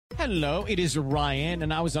Hello, it is Ryan,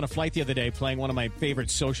 and I was on a flight the other day playing one of my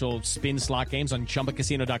favorite social spin slot games on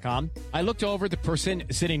ChumbaCasino.com. I looked over at the person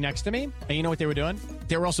sitting next to me, and you know what they were doing?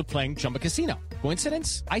 They were also playing Chumba Casino.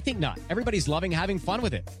 Coincidence? I think not. Everybody's loving having fun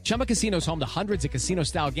with it. Chumba Casino is home to hundreds of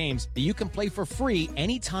casino-style games that you can play for free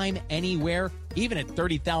anytime, anywhere, even at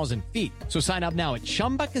 30,000 feet. So sign up now at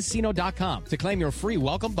ChumbaCasino.com to claim your free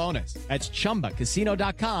welcome bonus. That's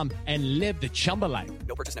ChumbaCasino.com and live the Chumba life.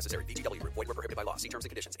 No purchase necessary. VGW. Void where prohibited by law. See terms and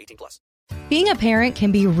conditions. 18+. Being a parent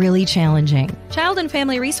can be really challenging. Child and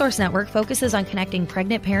Family Resource Network focuses on connecting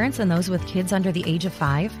pregnant parents and those with kids under the age of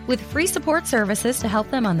 5 with free support services to help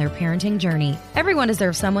them on their parenting journey. Everyone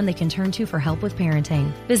deserves someone they can turn to for help with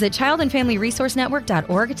parenting. Visit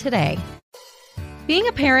childandfamilyresourcenetwork.org today. Being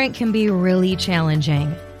a parent can be really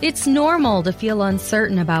challenging. It's normal to feel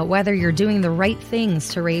uncertain about whether you're doing the right things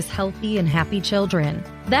to raise healthy and happy children.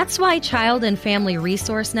 That's why Child and Family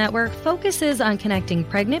Resource Network focuses on connecting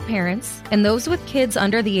pregnant parents and those with kids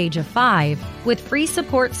under the age of 5 with free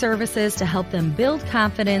support services to help them build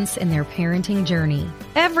confidence in their parenting journey.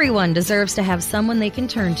 Everyone deserves to have someone they can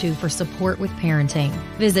turn to for support with parenting.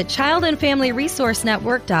 Visit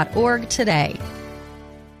childandfamilyresourcenetwork.org today.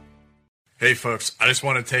 Hey, folks, I just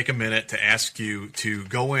want to take a minute to ask you to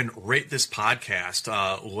go and rate this podcast.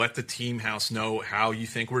 Let the Team House know how you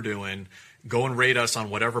think we're doing. Go and rate us on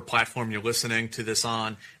whatever platform you're listening to this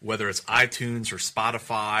on, whether it's iTunes or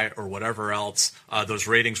Spotify or whatever else. Those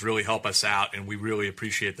ratings really help us out, and we really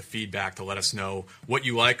appreciate the feedback to let us know what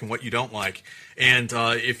you like and what you don't like. And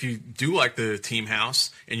if you do like the Team House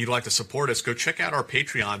and you'd like to support us, go check out our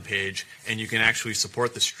Patreon page, and you can actually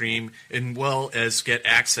support the stream as well as get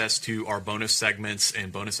access to our bonus segments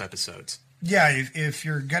and bonus episodes. Yeah, if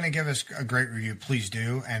you're going to give us a great review, please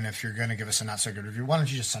do. And if you're going to give us a not-so-good review, why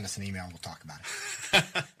don't you just send us an email and we'll talk about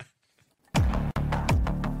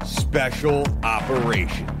it. Special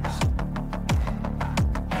Operations.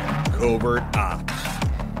 Covert Ops.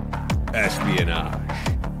 Espionage.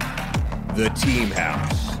 The Team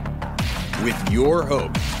House. With your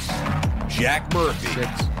hosts, Jack Murphy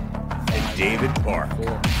and David Park.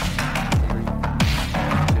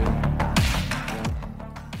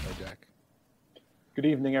 Good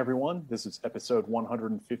evening, everyone. This is episode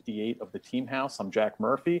 158 of the Team House. I'm Jack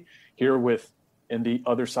Murphy, here with, in the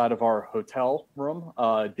other side of our hotel room,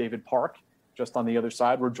 David Park. Just on the other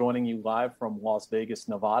side, we're joining you live from Las Vegas,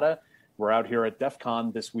 Nevada. We're out here at DEF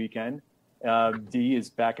CON this weekend. Dee is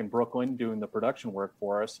back in Brooklyn doing the production work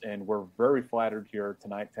for us, and we're very flattered here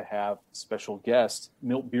tonight to have special guest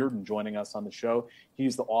Milt Bearden joining us on the show.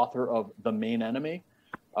 He's the author of The Main Enemy,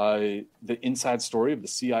 the inside story of the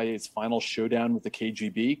CIA's final showdown with the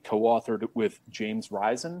KGB, co-authored with James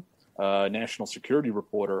Risen, national security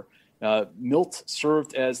reporter. Milt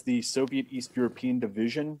served as the Soviet East European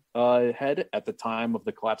Division head at the time of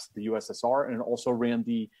the collapse of the USSR, and also ran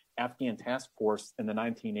the Afghan Task Force in the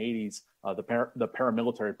 1980s, the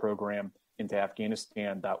paramilitary program into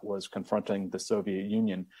Afghanistan that was confronting the Soviet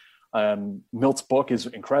Union. Milt's book is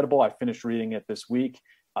incredible. I finished reading it this week.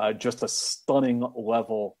 Just a stunning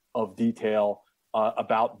level of detail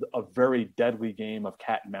about a very deadly game of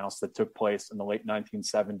cat and mouse that took place in the late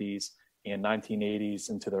 1970s and 1980s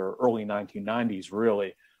into the early 1990s,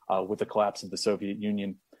 really, with the collapse of the Soviet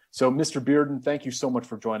Union. So, Mr. Bearden, thank you so much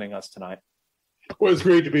for joining us tonight. Well, it's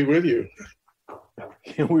great to be with you.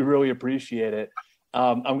 We really appreciate it.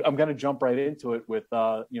 I'm going to jump right into it with,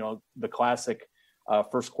 the classic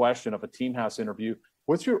first question of a Team House interview.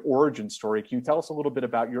 What's your origin story? Can you tell us a little bit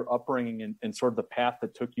about your upbringing and sort of the path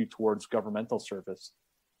that took you towards governmental service?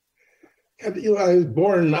 I was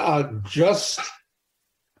born just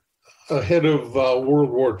ahead of World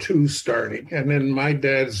War II starting. And then my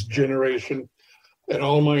dad's generation and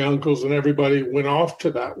all my uncles and everybody went off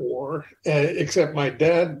to that war, except my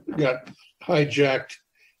dad got hijacked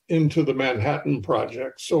into the Manhattan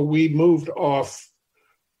Project. So we moved off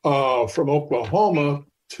from Oklahoma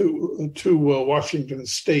to Washington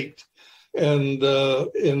State, and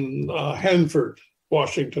in Hanford,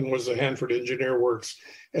 Washington was the Hanford Engineer Works,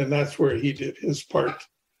 and that's where he did his part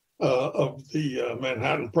of the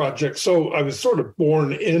Manhattan Project. So I was sort of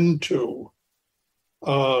born into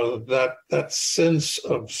that sense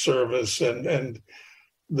of service, and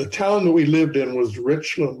the town that we lived in was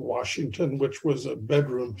Richland, Washington, which was a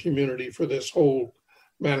bedroom community for this whole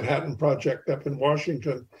Manhattan Project up in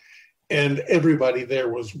Washington. And everybody there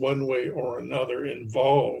was one way or another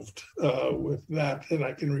involved with that. And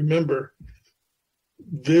I can remember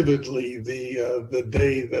vividly the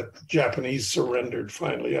day that the Japanese surrendered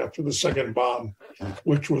finally after the second bomb,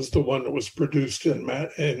 which was the one that was produced in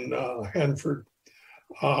Hanford.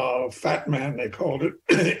 Fat Man, they called it,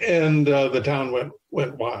 and the town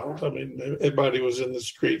went wild. I mean, everybody was in the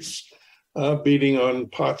streets beating on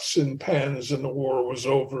pots and pans, and the war was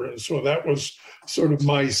over. And so that was sort of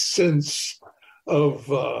my sense of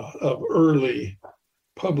early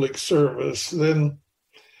public service. Then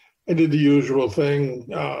I did the usual thing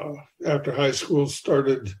after high school,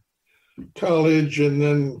 started college, and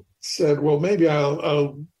then said, well, maybe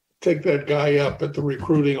I'll take that guy up at the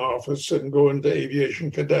recruiting office and go into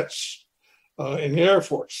aviation cadets in the Air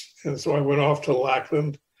Force. And so I went off to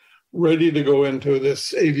Lackland, ready to go into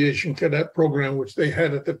this aviation cadet program, which they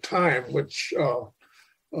had at the time, which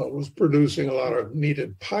was producing a lot of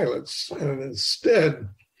needed pilots. And instead,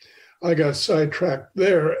 I got sidetracked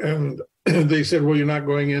there, and they said, well, you're not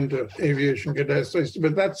going into aviation cadets. I said,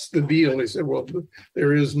 but that's the deal. They said, well,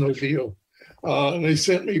 there is no deal. And they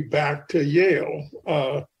sent me back to Yale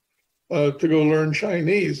to go learn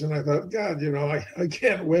Chinese. And I thought, God, I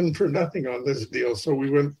can't win for nothing on this deal. So we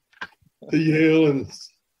went to Yale, and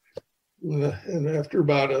after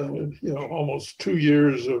about almost 2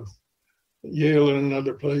 years of Yale and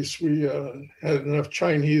another place, we had enough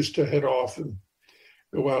Chinese to head off and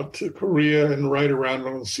go out to Korea and ride around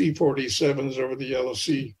on C-47s over the Yellow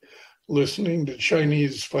Sea, listening to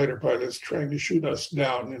Chinese fighter pilots trying to shoot us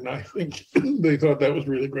down. And I think they thought that was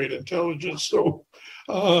really great intelligence. So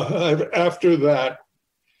after that,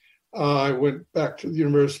 I went back to the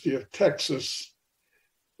University of Texas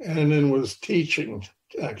and then was teaching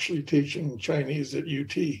Chinese at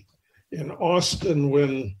UT in Austin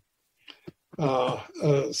when a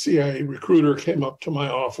CIA recruiter came up to my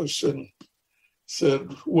office and said,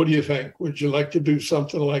 what do you think? Would you like to do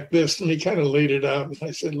something like this? And he kind of laid it out. And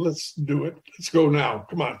I said, let's do it. Let's go now.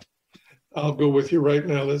 Come on. I'll go with you right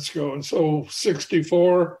now. Let's go. And so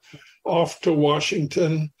 64, off to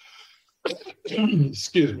Washington.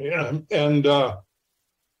 Excuse me. And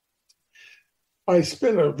I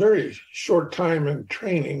spent a very short time in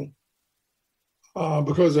training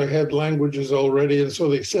because I had languages already. And so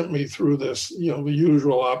they sent me through this, the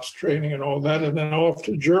usual ops training and all that. And then off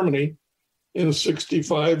to Germany. In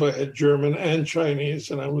 65, I had German and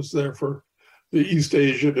Chinese, and I was there for the East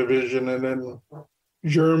Asia division, and then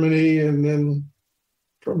Germany, and then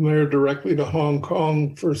from there directly to Hong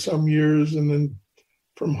Kong for some years, and then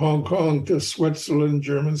from Hong Kong to Switzerland,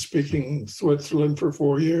 German-speaking Switzerland for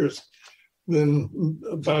 4 years, then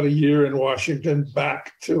about a year in Washington,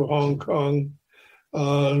 back to Hong Kong,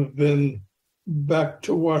 then back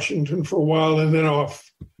to Washington for a while, and then off,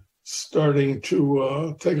 starting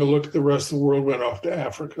to take a look at the rest of the world, went off to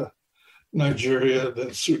Africa, Nigeria,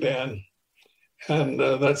 then Sudan. And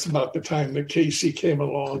that's about the time that Casey came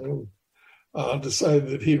along and decided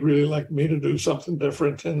that he'd really like me to do something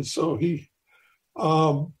different. And so he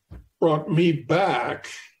brought me back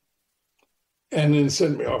and then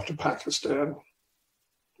sent me off to Pakistan.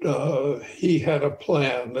 He had a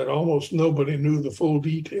plan that almost nobody knew the full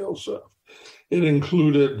details of. It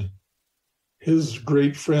included his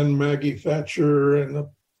great friend Maggie Thatcher and the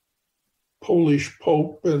Polish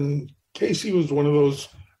Pope, and Casey was one of those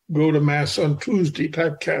go to Mass on Tuesday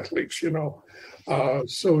type Catholics,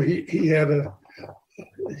 So he'd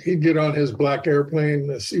get on his black airplane,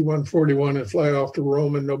 the C-141, and fly off to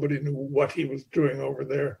Rome, and nobody knew what he was doing over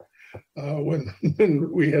there. When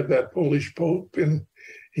we had that Polish Pope, and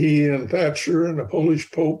he and Thatcher and the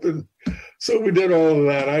Polish Pope, and so we did all of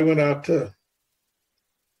that. I went out to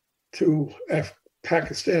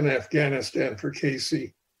Pakistan, Afghanistan for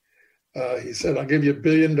Casey. He said, I'll give you $1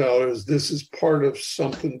 billion. This is part of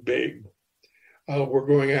something big. We're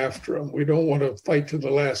going after them. We don't want to fight to the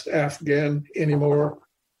last Afghan anymore.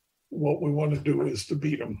 What we want to do is to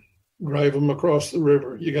beat them, drive them across the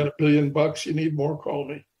river. You got $1 billion, you need more, call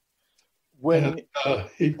me.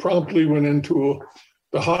 He promptly went into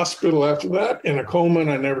the hospital after that in a coma,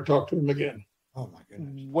 and I never talked to him again. Oh my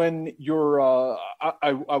goodness. When you're,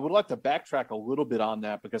 I would like to backtrack a little bit on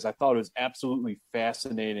that because I thought it was absolutely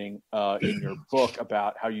fascinating in your book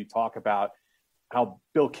about how you talk about how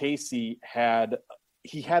Bill Casey had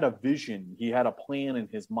a vision, he had a plan in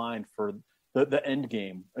his mind for the end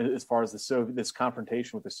game as far as this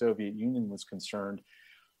confrontation with the Soviet Union was concerned.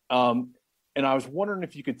 And I was wondering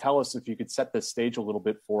if you could tell us, if you could set the stage a little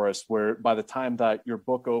bit for us, where by the time that your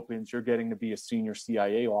book opens, you're getting to be a senior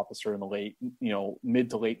CIA officer in the mid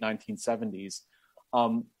to late 1970s.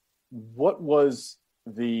 What were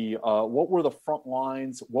the front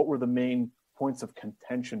lines? What were the main points of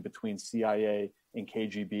contention between CIA and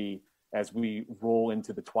KGB as we roll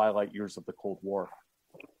into the twilight years of the Cold War?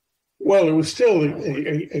 Well, it was still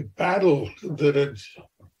a battle that had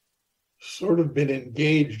sort of been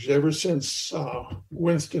engaged ever since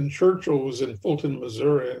Winston Churchill was in Fulton,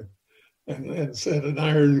 Missouri, and said an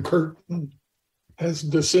iron curtain has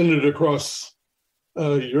descended across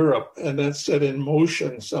Europe, and that set in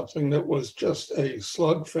motion something that was just a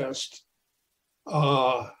slugfest.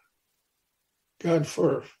 God,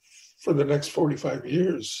 for the next 45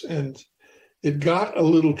 years, and it got a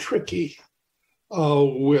little tricky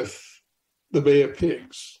with the Bay of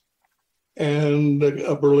Pigs and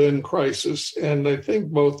the Berlin crisis. And I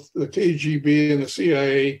think both the KGB and the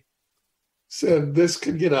CIA said this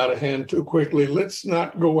could get out of hand too quickly. Let's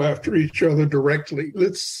not go after each other directly.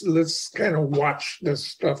 Let's kind of watch this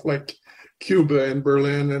stuff like Cuba and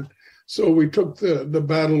Berlin. And so we took the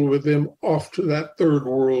battle with them off to that third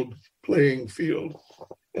world playing field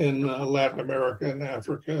in Latin America and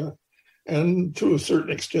Africa, and to a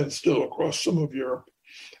certain extent still across some of Europe.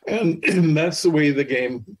 And that's the way the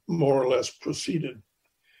game more or less proceeded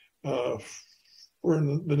for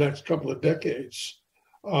the next couple of decades.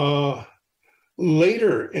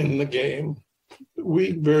 Later in the game,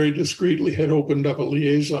 we very discreetly had opened up a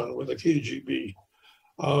liaison with the KGB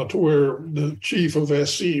to where the chief of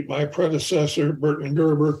SC, my predecessor, Burton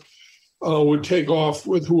Gerber, would take off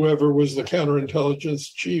with whoever was the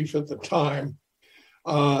counterintelligence chief at the time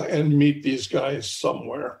and meet these guys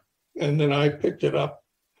somewhere. And then I picked it up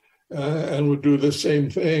and would do the same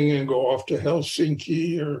thing and go off to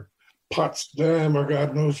Helsinki or Potsdam or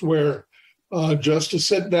God knows where, just to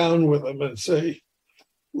sit down with them and say,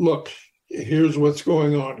 look, here's what's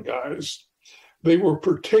going on, guys. They were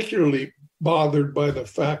particularly bothered by the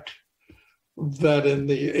fact that in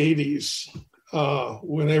the 80s,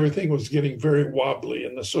 when everything was getting very wobbly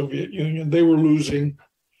in the Soviet Union, they were losing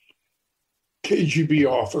KGB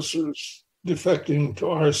officers defecting to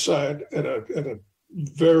our side at a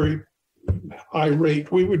very high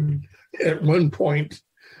rate. We would, at one point,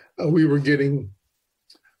 we were getting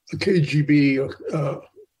a KGB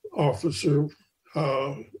officer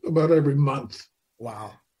about every month.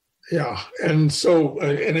 Wow. Yeah, and so,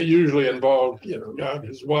 and it usually involved, God,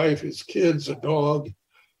 his wife, his kids, a dog,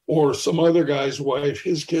 or some other guy's wife,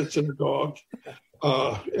 his kids, and a dog,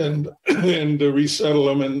 and to resettle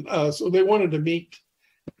them. And so they wanted to meet,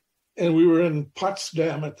 and we were in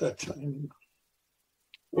Potsdam at that time.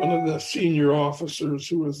 One of the senior officers,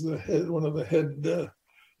 who was one of the head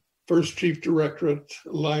first chief directorate,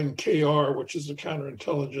 line KR, which is a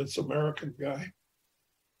counterintelligence American guy,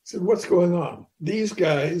 said, what's going on? These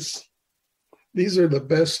guys, these are the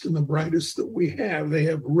best and the brightest that we have. They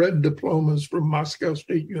have red diplomas from Moscow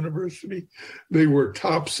State University. They were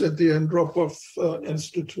tops at the Andropov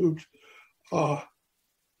Institute.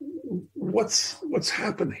 What's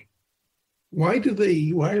happening? Why are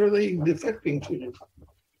they defecting to you?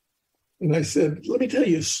 And I said, let me tell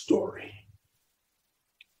you a story.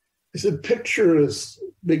 I said, picture this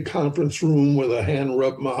big conference room with a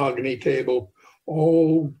hand-rubbed mahogany table,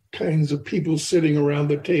 all kinds of people sitting around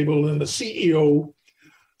the table, and the CEO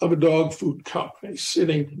of a dog food company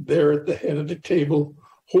sitting there at the head of the table,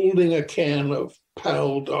 holding a can of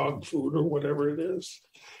Pal dog food or whatever it is,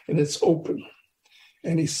 and it's open.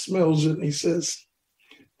 And he smells it and he says,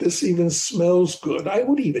 this even smells good. I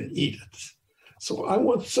would even eat it. So I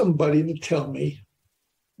want somebody to tell me,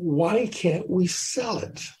 why can't we sell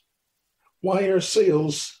it? Why are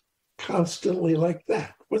sales constantly like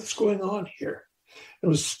that? What's going on here? There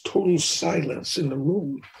was total silence in the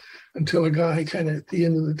room until a guy kind of at the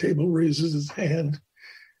end of the table raises his hand,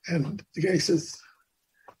 and the guy says,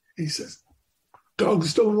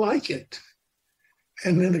 dogs don't like it.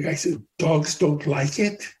 And then the guy says, dogs don't like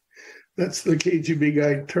it? That's the KGB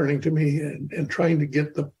guy turning to me and trying to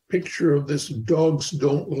get the picture of this dogs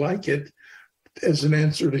don't like it as an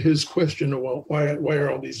answer to his question of, well, why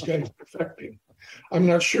are all these guys defecting? I'm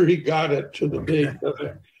not sure he got it to the day.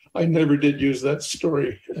 I never did use that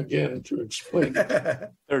story again to explain.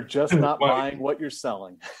 They're just not buying what you're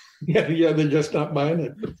selling. Yeah, they're just not buying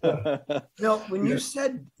it. No, when you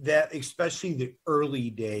said that, especially the early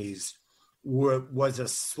days was a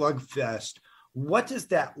slugfest, what does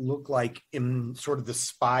that look like in sort of the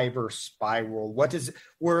spy versus spy world?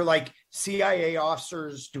 Were like CIA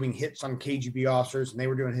officers doing hits on KGB officers and they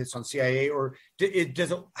were doing hits on CIA, or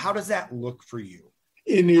how does that look for you?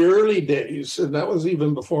 In the early days, and that was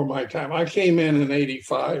even before my time, I came in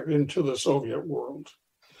 85 into the Soviet world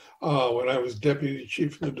when I was deputy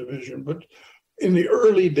chief of the division. But in the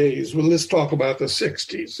early days, well, let's talk about the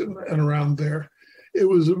 60s and around there, it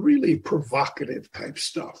was a really provocative type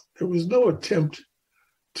stuff. There was no attempt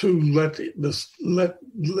to let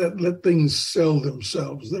things sell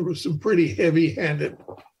themselves. There was some pretty heavy-handed,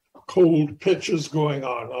 cold pitches going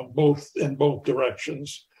on in both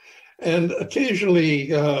directions. And occasionally,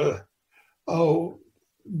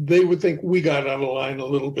 they would think we got out of line a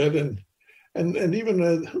little bit, and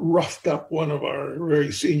even roughed up one of our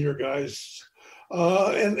very senior guys.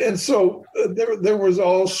 And so there was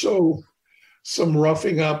also some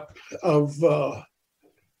roughing up of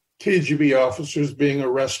KGB officers being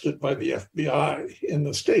arrested by the FBI in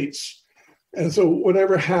the States. And so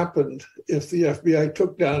whatever happened, if the FBI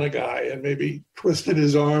took down a guy and maybe twisted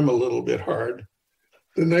his arm a little bit hard,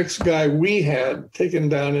 the next guy we had taken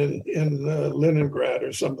down in Leningrad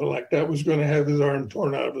or something like that was going to have his arm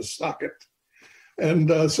torn out of his socket.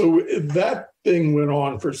 And so that thing went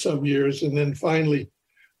on for some years. And then finally,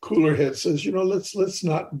 cooler head says, let's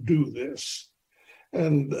not do this.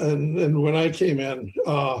 And when I came in,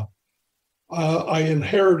 I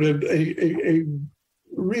inherited a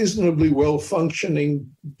reasonably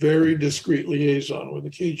well-functioning, very discreet liaison with the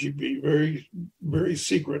KGB, very, very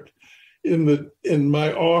secret. In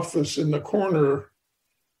my office in the corner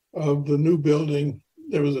of the new building,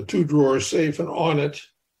 there was a 2-drawer safe, and on it,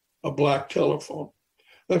 a black telephone.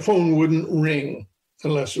 That phone wouldn't ring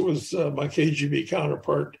unless it was my KGB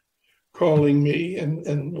counterpart calling me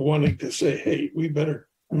and wanting to say, hey, we better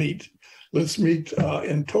meet. Let's meet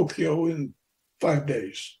in Tokyo in 5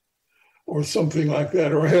 days, or something like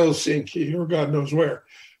that, or Helsinki, or God knows where,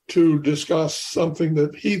 to discuss something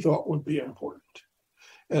that he thought would be important.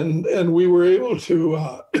 And we were able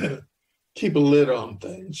to keep a lid on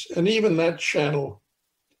things. And even that channel,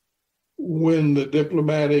 when the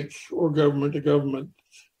diplomatic or government-to-government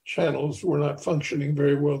channels were not functioning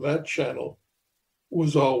very well, that channel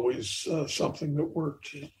was always something that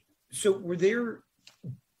worked. So were there,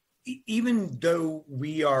 even though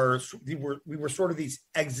we were sort of these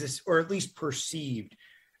or at least perceived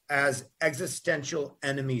as existential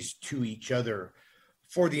enemies to each other,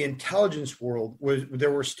 for the intelligence world,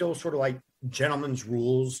 there were still sort of like gentlemen's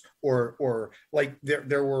rules, or like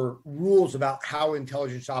there were rules about how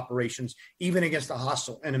intelligence operations, even against a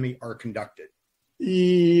hostile enemy, are conducted?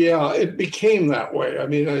 Yeah, it became that way. I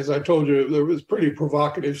mean, as I told you, there was pretty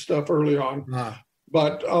provocative stuff early on,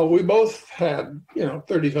 but we both had,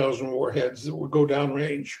 30,000 warheads that would go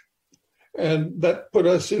downrange, and that put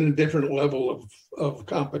us in a different level of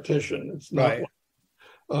competition. It's not right.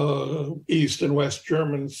 East and West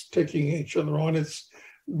Germans taking each other on.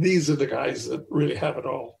 These are the guys that really have it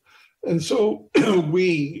all. And so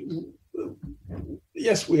we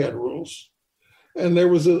had rules, and there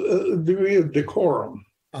was a degree of decorum.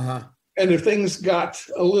 And if things got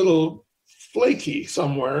a little flaky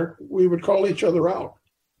somewhere, we would call each other out,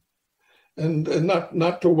 and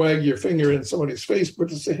not to wag your finger in somebody's face, but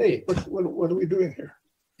to say, hey, what are we doing here?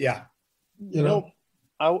 Yeah.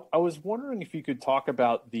 I was wondering if you could talk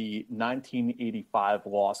about the 1985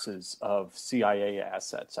 losses of CIA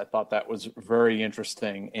assets. I thought that was very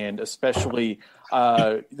interesting, and especially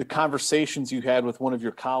the conversations you had with one of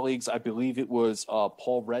your colleagues. I believe it was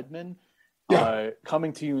Paul Redman,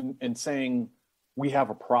 coming to you and saying, we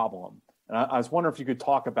have a problem. And I was wondering if you could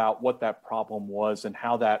talk about what that problem was and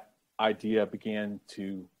how that idea began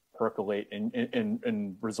to percolate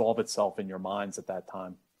and resolve itself in your minds at that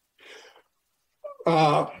time.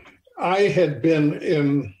 I had been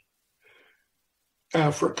in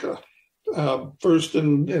Africa, first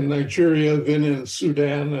in Nigeria, then in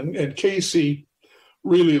Sudan, and Casey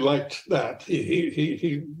really liked that.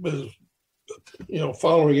 He was,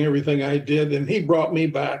 following everything I did, and he brought me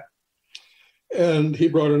back, and he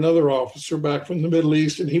brought another officer back from the Middle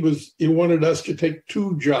East, and he wanted us to take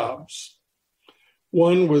 2 jobs.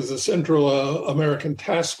 One was the Central American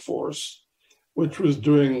Task Force, which was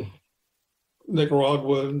doing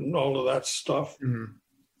Nicaragua and all of that stuff,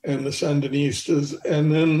 and the Sandinistas.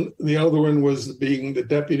 And then the other one was being the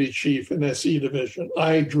deputy chief in SE Division.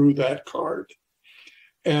 I drew that card,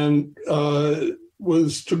 and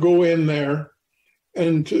was to go in there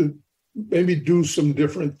and to maybe do some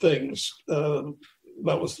different things. That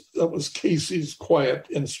was Casey's quiet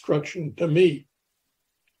instruction to me.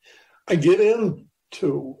 I get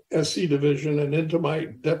into SE Division and into my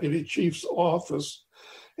deputy chief's office,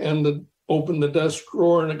 and open the desk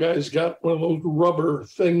drawer, and the guy's got one of those rubber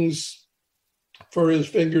things for his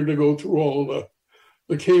finger to go through all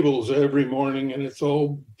the cables every morning, and it's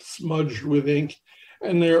all smudged with ink.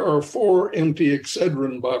 And there are 4 empty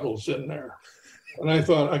Excedrin bottles in there. And I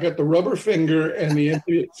thought, I got the rubber finger and the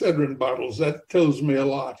empty Excedrin bottles. That tells me a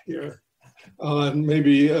lot here. And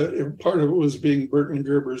maybe part of it was being Burton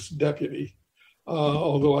Gerber's deputy.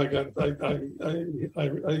 Although I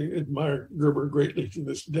admire Gerber greatly to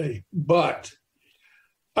this day. But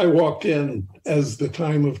I walked in as the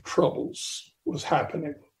time of troubles was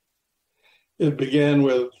happening. It began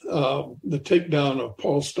with the takedown of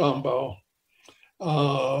Paul Stambaugh,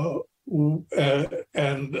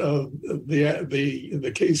 and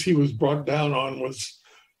the case he was brought down on was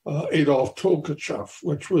Adolf Tolkachev,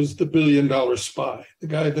 which was the $1 billion spy, the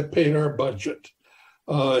guy that paid our budget.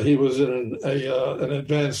 He was in an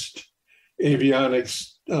advanced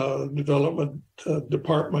avionics development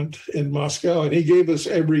department in Moscow, and he gave us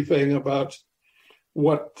everything about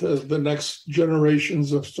what the next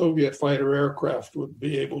generations of Soviet fighter aircraft would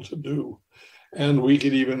be able to do. And we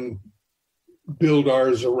could even build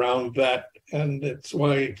ours around that. And it's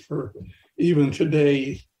why for even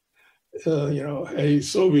today, a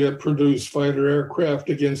Soviet-produced fighter aircraft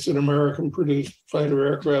against an American-produced fighter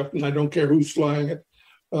aircraft, and I don't care who's flying it,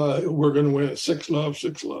 we're going to win 6-love,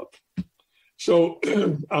 6-love. So,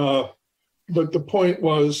 but the point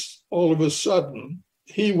was, all of a sudden,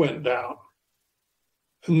 he went down.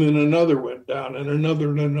 And then another went down, and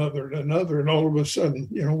another, and another, and another. And all of a sudden,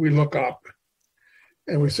 we look up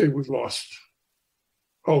and we say, we've lost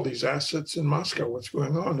all these assets in Moscow. What's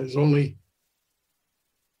going on? There's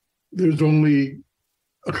only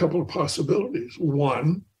a couple of possibilities.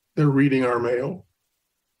 One, they're reading our mail.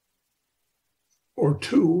 Or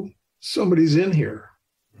two, somebody's in here.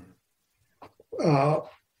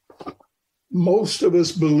 Most of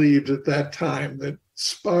us believed at that time that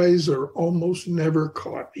spies are almost never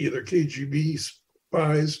caught, either KGB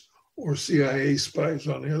spies or CIA spies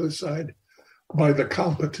on the other side, by the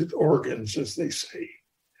competent organs, as they say,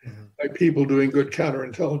 by people doing good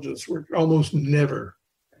counterintelligence work. Almost never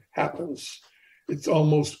happens. It's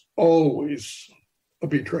almost always a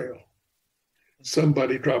betrayal.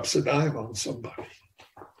 Somebody drops a dime on somebody.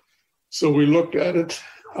 So we looked at it.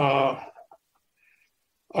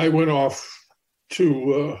 I went off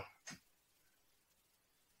to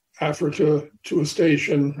Africa to a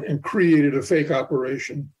station and created a fake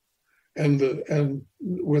operation, and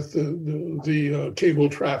with the cable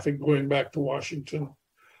traffic going back to Washington,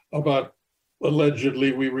 about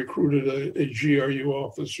allegedly we recruited a GRU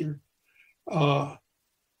officer,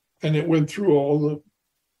 and it went through all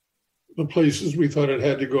the places we thought it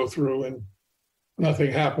had to go through, and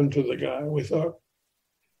nothing happened to the guy. We thought,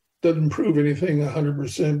 doesn't prove anything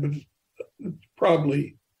 100%, but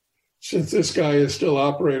probably, since this guy is still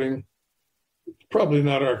operating, probably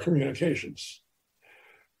not our communications.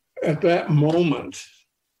 At that moment,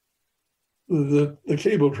 the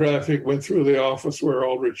cable traffic went through the office where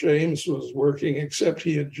Aldrich Ames was working, except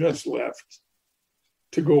he had just left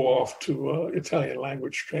to go off to Italian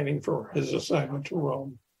language training for his assignment to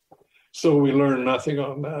Rome. So we learned nothing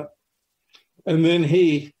on that. And then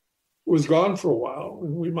he was gone for a while,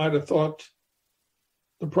 and we might have thought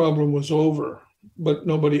the problem was over, but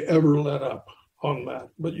nobody ever let up on that.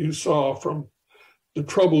 But you saw from the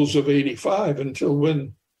troubles of 85 until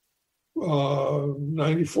when,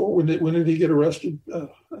 94, when did he get arrested?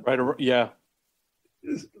 Yeah.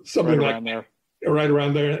 Something right like around there. Right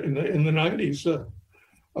around there in the 90s,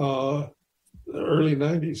 the early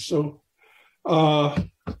 90s. So,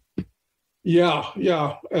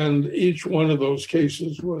 yeah. And each one of those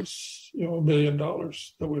cases was, $1 million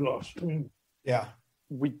that we lost. I mean, yeah.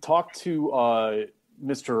 We talked to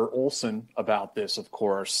Mr. Olson about this, of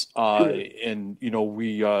course, and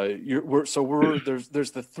there's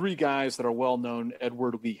the three guys that are well known: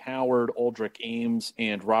 Edward Lee Howard, Aldrich Ames,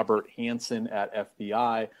 and Robert Hansen at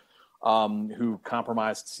FBI, who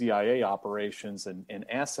compromised CIA operations and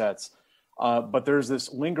assets. But there's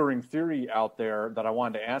this lingering theory out there that I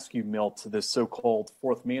wanted to ask you, Milt, this so-called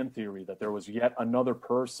fourth man theory, that there was yet another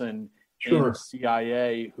person in the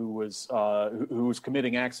CIA who was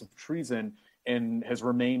committing acts of treason and has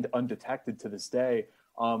remained undetected to this day.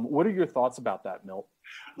 What are your thoughts about that, Milt?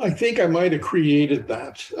 I think I might have created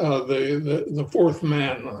that, the fourth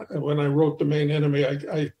man. When I wrote The Main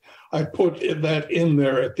Enemy, I put that in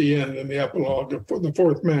there at the end in the epilogue for the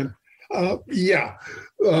fourth man.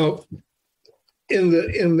 In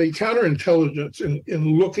the counterintelligence,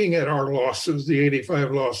 in looking at our losses, the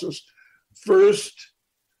 85 losses, first,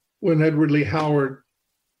 when Edward Lee Howard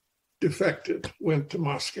defected, went to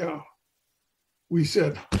Moscow, we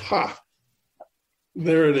said,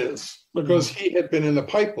 there it is, because he had been in the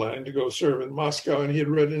pipeline to go serve in Moscow, and he had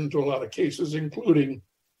read into a lot of cases, including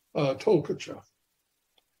Tolkachev.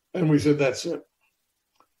 And we said, that's it.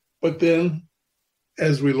 But then,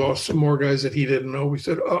 as we lost some more guys that he didn't know, we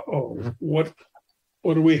said, what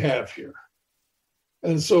do we have here?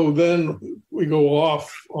 And so then we go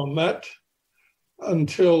off on that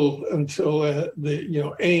until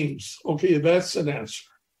Ames. Okay, that's an answer.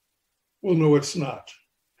 Well, no, it's not,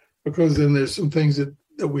 because then there's some things that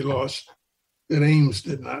we lost that Ames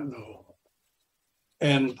did not know.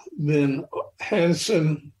 And then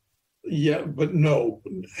Hansen, yeah, but no,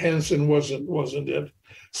 Hansen wasn't it.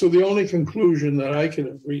 So the only conclusion that I could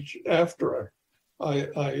have reached after I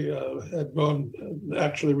had gone,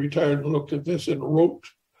 actually retired and looked at this and wrote,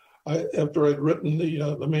 after I'd written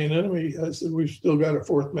the main enemy, I said, we've still got a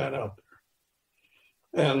fourth man out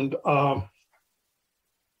there. And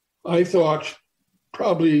I thought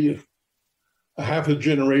probably a half a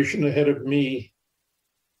generation ahead of me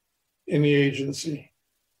in the agency.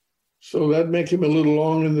 So that'd make him a little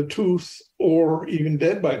long in the tooth or even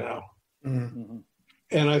dead by now. Mm-hmm.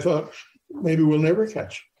 And I thought, maybe we'll never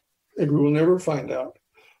catch him. Maybe we'll never find out.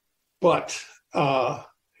 But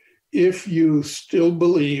if you still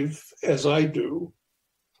believe, as I do,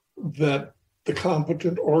 that the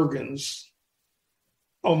competent organs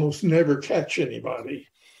almost never catch anybody,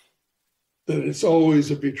 that it's always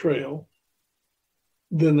a betrayal,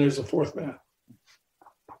 then there's a fourth man.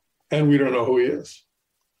 And we don't know who he is.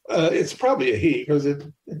 It's probably a he, because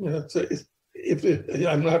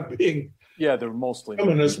I'm not being they're mostly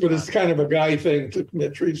feminist, but it's kind of a guy thing to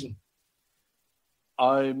commit treason.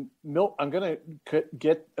 Milt, I'm going to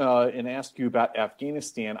get and ask you about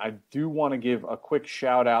Afghanistan. I do want to give a quick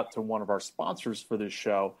shout out to one of our sponsors for this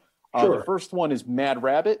show. Sure. The first one is Mad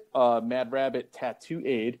Rabbit, Mad Rabbit Tattoo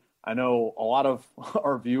Aid. I know a lot of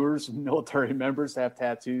our viewers, military members, have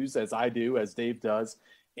tattoos, as I do, as Dave does,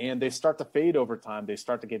 and they start to fade over time. They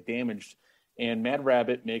start to get damaged. And Mad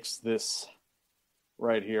Rabbit makes this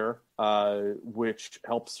right here, which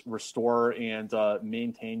helps restore and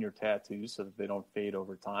maintain your tattoos so that they don't fade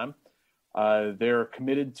over time. They're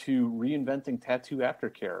committed to reinventing tattoo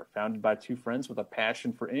aftercare. Founded by two friends with a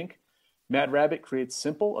passion for ink, Mad Rabbit creates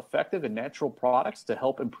simple, effective, and natural products to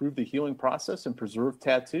help improve the healing process and preserve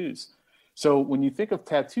tattoos. So when you think of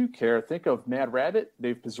tattoo care, think of Mad Rabbit.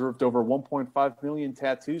 They've preserved over 1.5 million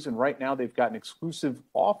tattoos, and right now they've got an exclusive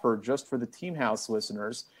offer just for the Team House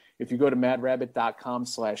listeners. If you go to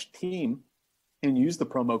madrabbit.com/team and use the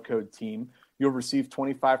promo code TEAM, you'll receive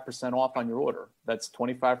 25% off on your order. That's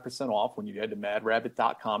 25% off when you head to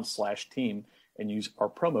madrabbit.com/team and use our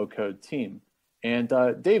promo code TEAM. And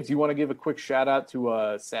Dave, do you want to give a quick shout out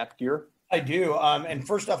to SAP Gear? I do. And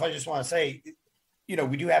first off, I just want to say,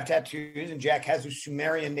 we do have tattoos, and Jack has a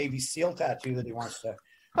Sumerian Navy SEAL tattoo that he wants to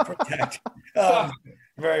protect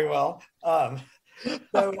very well.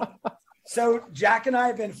 So Jack and I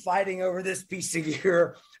have been fighting over this piece of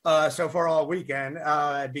gear so far all weekend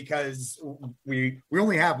because we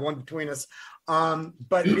only have one between us.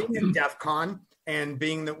 But being in DEF CON and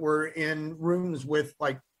being that we're in rooms with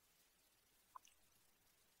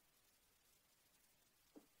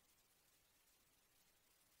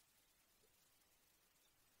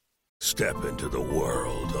Step into the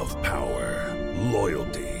world of power,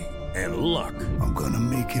 loyalty, and luck. I'm gonna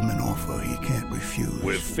make him an offer he can't refuse.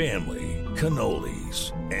 With family,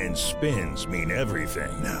 cannolis, and spins mean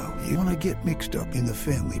everything. Now, you wanna get mixed up in the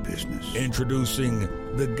family business. Introducing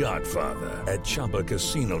The Godfather at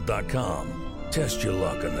ChumbaCasino.com. Test your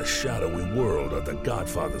luck in the shadowy world of The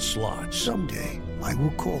Godfather slot. Someday, I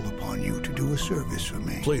will call upon you to do a service for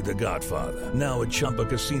me. Play The Godfather, now at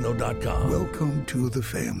ChumbaCasino.com. Welcome to the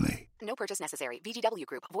family. No purchase necessary. VGW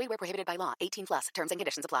Group. Void where prohibited by law. 18 plus. Terms and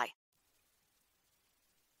conditions apply.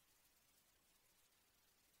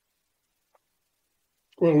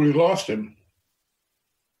 Well, we lost him.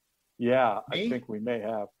 Yeah, I think we may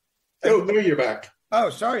have. Oh, no, you're back. Oh,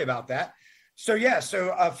 sorry about that. So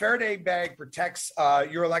a Faraday bag protects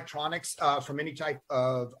your electronics from any type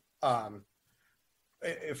of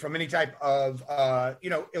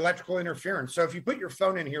electrical interference. So if you put your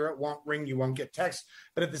phone in here, it won't ring, you won't get text,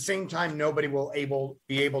 but at the same time, nobody will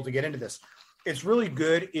be able to get into this. It's really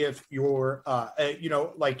good if you're,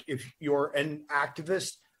 if you're an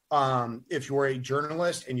activist, if you're a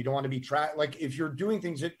journalist and you don't want to be tracked, if you're doing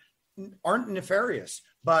things that aren't nefarious,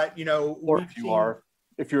 but or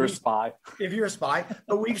if you're a spy,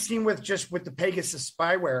 but we've seen with the Pegasus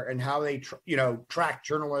spyware and how they, track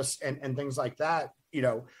journalists and things like that,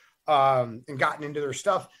 and gotten into their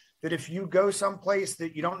stuff, that if you go someplace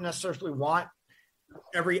that you don't necessarily want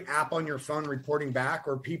every app on your phone reporting back,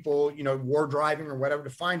 or people, war driving or whatever to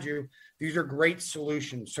find you, these are great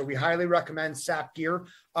solutions. So we highly recommend SAP Gear.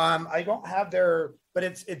 I don't have their, but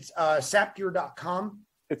it's sapgear.com.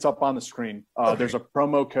 It's up on the screen. Okay. There's a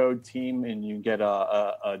promo code TEAM, and you get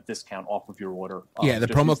a discount off of your order. The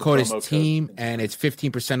promo code is TEAM, and it's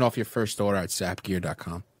 15% off your first order at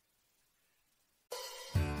sapgear.com.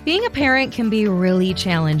 Being a parent can be really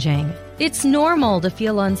challenging. It's normal to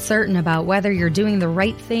feel uncertain about whether you're doing the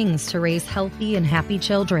right things to raise healthy and happy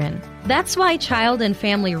children. That's why Child and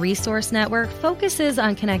Family Resource Network focuses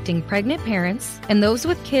on connecting pregnant parents and those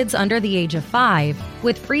with kids under the age of 5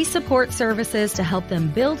 with free support services to help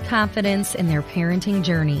them build confidence in their parenting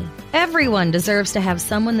journey. Everyone deserves to have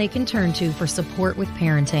someone they can turn to for support with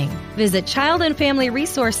parenting. Visit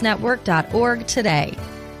childandfamilyresourcenetwork.org today.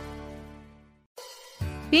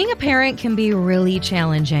 Being a parent can be really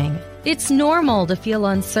challenging. It's normal to feel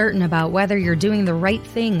uncertain about whether you're doing the right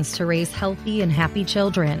things to raise healthy and happy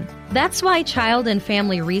children. That's why Child and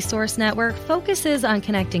Family Resource Network focuses on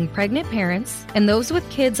connecting pregnant parents and those with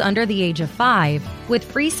kids under the age of 5 with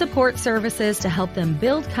free support services to help them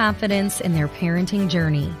build confidence in their parenting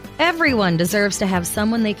journey. Everyone deserves to have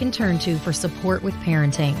someone they can turn to for support with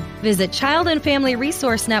parenting. Visit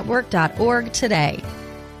childandfamilyresourcenetwork.org today.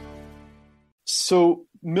 So,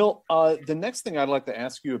 Milt, the next thing I'd like to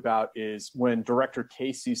ask you about is when Director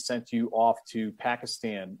Casey sent you off to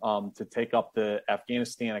Pakistan to take up the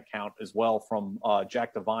Afghanistan account as well from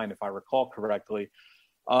Jack Devine, if I recall correctly.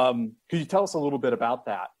 Could you tell us a little bit about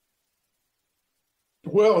that?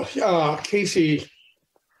 Well, Casey,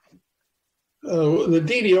 the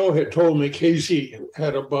DDO had told me Casey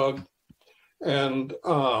had a bug and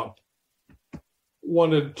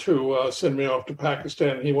wanted to send me off to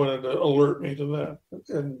Pakistan. He wanted to alert me to that.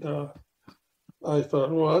 And I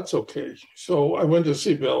thought, well, that's okay. So I went to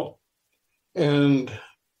see Bill. And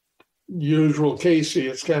usual Casey,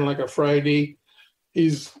 it's kind of like a Friday.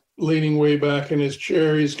 He's leaning way back in his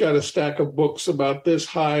chair. He's got a stack of books about this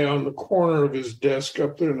high on the corner of his desk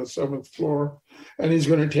up there on the 7th floor. And he's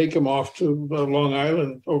going to take them off to Long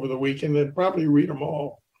Island over the weekend and probably read them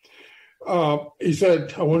all. He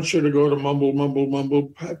said, I want you to go to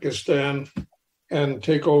Mumble, Pakistan and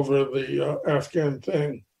take over the Afghan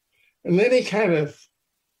thing. And then he kind of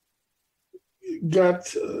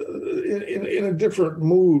got in a different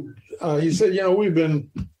mood. He said, we've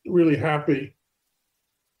been really happy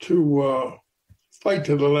to fight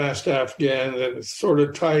to the last Afghan and sort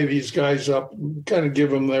of tie these guys up, kind of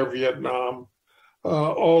give them their Vietnam,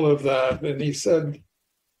 all of that. And he said,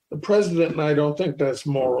 the president and I don't think that's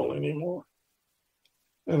moral anymore.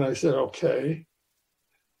 And I said, okay.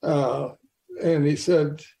 And he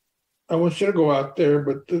said, I want you to go out there,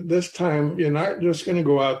 but this time you're not just going to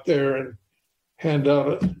go out there and hand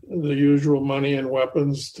out the usual money and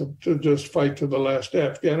weapons to just fight to the last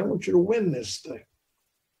Afghan. I want you to win this thing.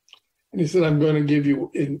 And he said, I'm going to give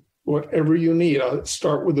you whatever you need. I'll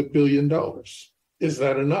start with $1 billion. Is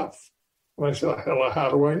that enough? And I said, how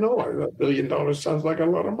do I know? $1 billion sounds like a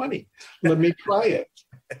lot of money. Let me try it.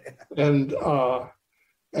 And I'll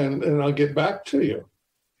get back to you.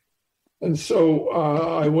 And so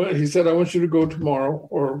I went. He said, I want you to go tomorrow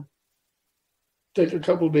or take a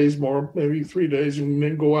couple of days more, maybe 3 days, and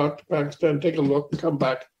then go out to Pakistan, take a look, and come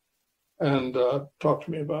back and talk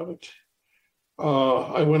to me about it.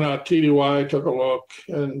 I went out TDY, took a look,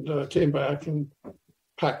 and came back and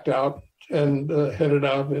packed out and headed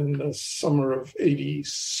out in the summer of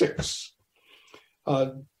 '86.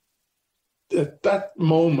 At that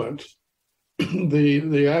moment,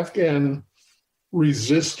 the Afghan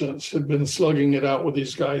resistance had been slugging it out with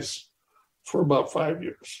these guys for about 5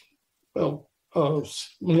 years. Well,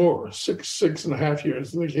 more, six and a half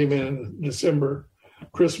years. They came in December,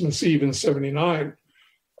 Christmas Eve in '79.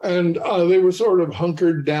 And they were sort of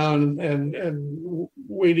hunkered down and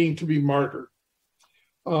waiting to be martyred.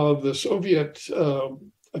 The Soviet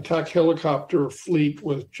attack helicopter fleet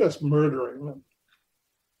was just murdering them.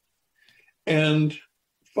 And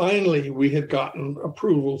finally, we had gotten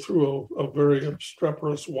approval through a very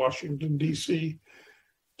obstreperous Washington, D.C.,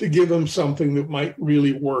 to give them something that might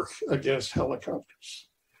really work against helicopters.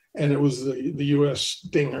 And it was the U.S.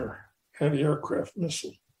 Stinger anti-aircraft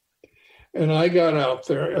missile. And I got out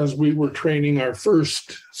there as we were training our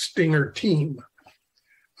first Stinger team.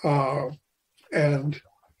 And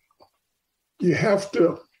you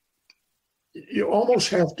almost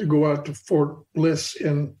have to go out to Fort Bliss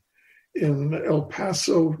in El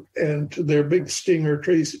Paso and to their big Stinger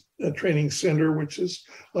training center, which is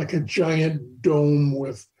like a giant dome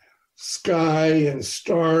with sky and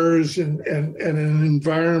stars and an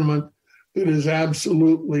environment that is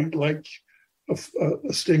absolutely like a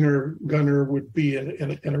Stinger gunner would be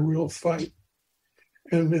in a real fight.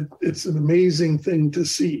 And it's an amazing thing to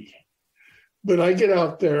see. But I get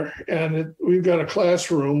out there and we've got a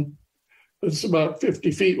classroom that's about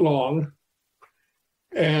 50 feet long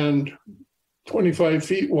and 25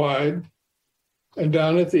 feet wide. And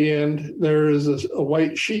down at the end, there is a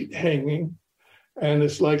white sheet hanging. And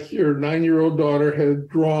it's like your 9-year-old daughter had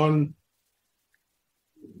drawn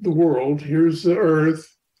the world. Here's the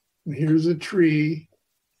earth, and here's a tree,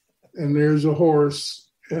 and there's a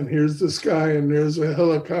horse, and here's the sky, and there's a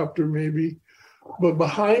helicopter maybe. But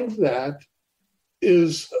behind that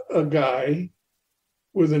is a guy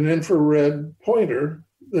with an infrared pointer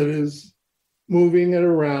that is moving it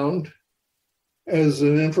around as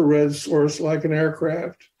an infrared source like an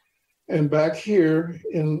aircraft. And back here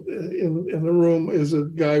in the room is a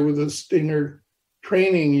guy with a Stinger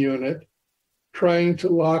training unit trying to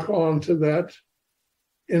lock on to that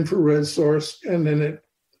infrared source, and then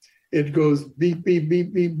it goes beep, beep,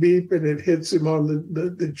 beep, beep, beep, and it hits him on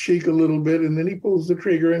the cheek a little bit, and then he pulls the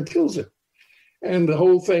trigger and kills it. And the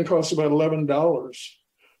whole thing costs about $11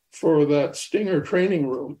 for that Stinger training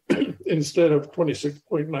room instead of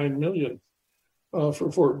 $26.9 million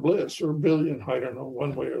for Fort Bliss, or $1 billion, I don't know,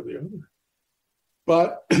 one way or the other.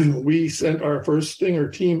 But we sent our first Stinger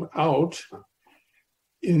team out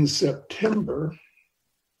in September,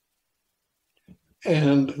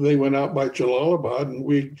 and they went out by Jalalabad, and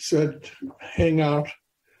we said, hang out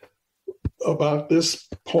about this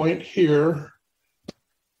point here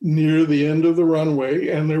near the end of the runway,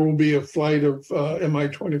 and there will be a flight of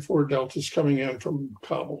Mi-24 Deltas coming in from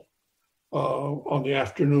Kabul on the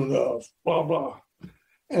afternoon of blah, blah.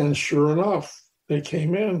 And sure enough, they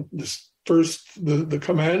came in. The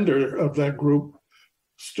commander of that group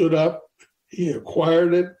stood up. He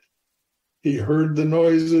acquired it. He heard the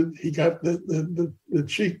noises. He got the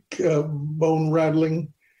cheek bone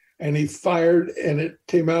rattling, and he fired, and it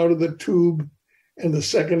came out of the tube, and the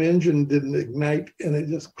second engine didn't ignite, and it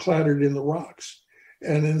just clattered in the rocks.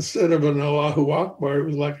 And instead of an Allahu Akbar, it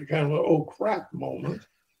was like a kind of an oh crap moment,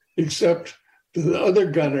 except the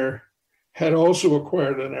other gunner had also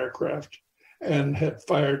acquired an aircraft and had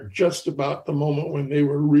fired just about the moment when they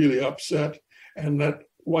were really upset, and that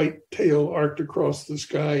white tail arced across the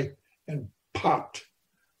sky and popped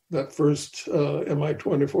that first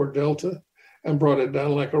Mi-24 Delta and brought it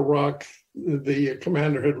down like a rock. The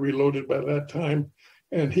commander had reloaded by that time,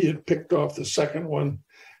 and he had picked off the second one,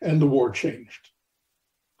 and the war changed.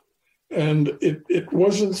 And it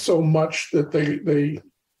wasn't so much that they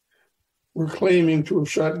were claiming to have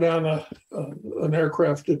shot down an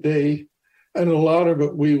aircraft a day, and a lot of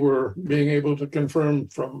it we were being able to confirm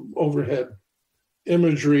from overhead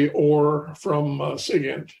imagery or from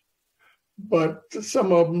SIGINT. But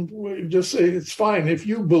some of them would just say, it's fine if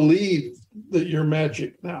you believe that you're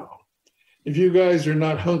magic now. If you guys are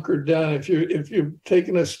not hunkered down, if you've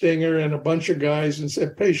taken a Stinger and a bunch of guys and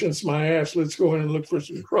said, patience my ass, let's go in and look for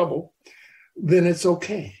some trouble, then it's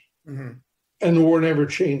okay. Mm-hmm. And the war never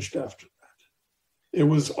changed after that. It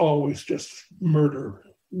was always just murder,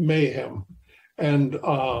 mayhem. And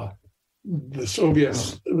the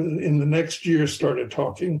Soviets in the next year started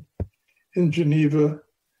talking in Geneva.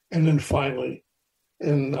 And then finally,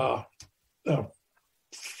 in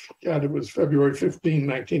it was February 15,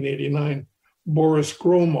 1989, Boris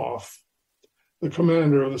Gromov, the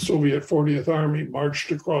commander of the Soviet 40th Army,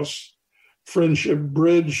 marched across Friendship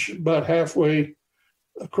Bridge. About halfway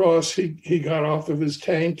across, he got off of his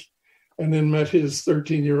tank and then met his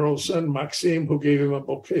 13-year-old son, Maxim, who gave him a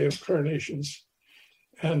bouquet of carnations.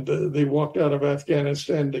 And they walked out of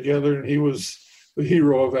Afghanistan together, and he was the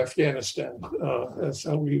hero of Afghanistan. That's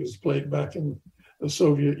how he was played back in the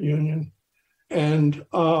Soviet Union. And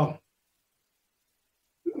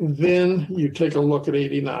then you take a look at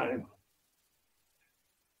 89.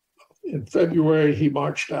 In February, he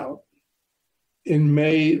marched out. In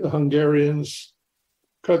May, the Hungarians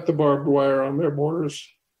cut the barbed wire on their borders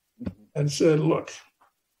and said, look,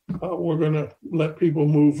 we're going to let people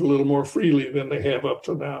move a little more freely than they have up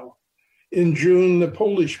to now. In June, the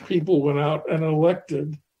Polish people went out and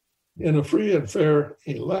elected in a free and fair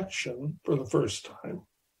election for the first time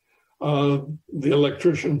the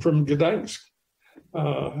electrician from Gdansk,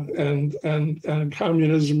 and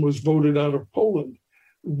communism was voted out of Poland.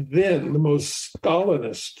 Then the most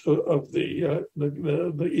Stalinist of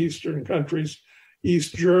the Eastern countries,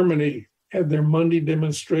 East Germany, had their Monday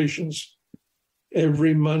demonstrations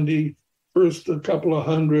every Monday, first a couple of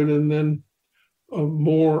hundred, and then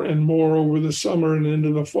more and more over the summer and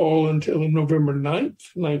into the fall until November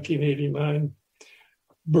 9th, 1989.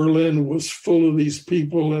 Berlin was full of these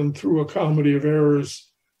people, and through a comedy of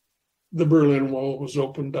errors, the Berlin Wall was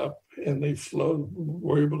opened up, and they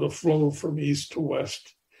were able to flow from east to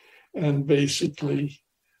west. And basically,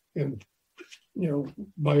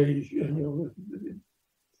 by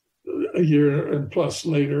a year and plus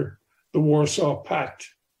later, the Warsaw Pact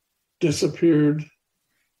disappeared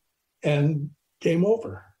and game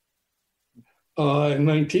over. In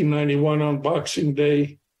 1991, on Boxing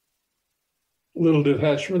Day, little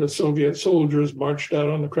detachment of Soviet soldiers marched out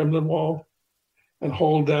on the Kremlin Wall and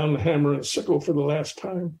hauled down the hammer and sickle for the last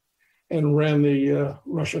time and ran the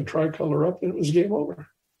Russian tricolor up, and it was game over.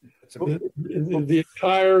 The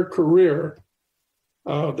entire career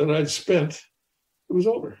that I'd spent, it was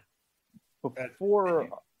over. Before,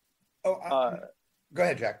 go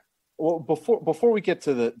ahead, Jack. Well, before we get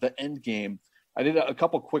to the end game, I did a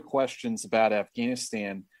couple quick questions about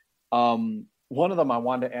Afghanistan. One of them I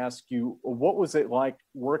wanted to ask you, what was it like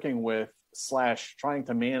working with / trying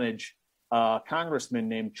to manage a congressman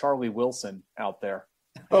named Charlie Wilson out there?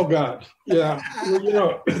 Oh, God. Yeah.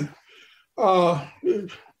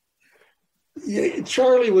 Yeah,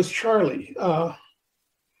 Charlie was Charlie.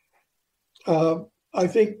 I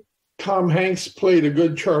think Tom Hanks played a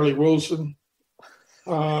good Charlie Wilson.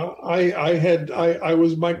 I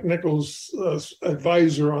was Mike Nichols'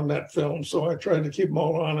 advisor on that film, so I tried to keep them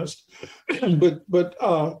all honest.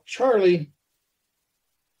 but Charlie,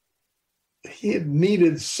 he had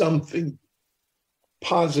needed something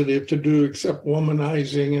positive to do except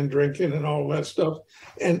womanizing and drinking and all that stuff,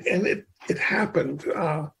 and it happened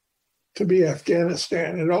to be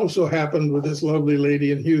Afghanistan. It also happened with this lovely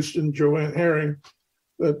lady in Houston, Joanne Herring,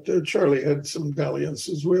 that Charlie had some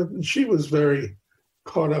dalliances with, and she was very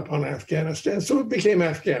caught up on Afghanistan, so it became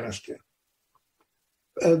Afghanistan.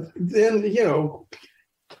 Then,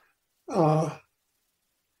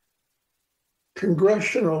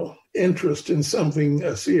 congressional interest in something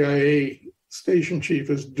a CIA station chief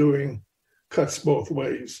is doing cuts both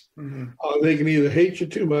ways. Mm-hmm. They can either hate you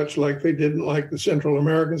too much, like they didn't like the Central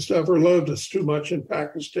American stuff, or loved us too much in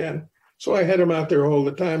Pakistan. So I had him out there all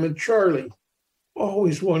the time. And Charlie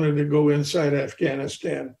always wanted to go inside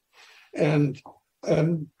Afghanistan. And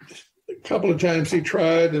a couple of times he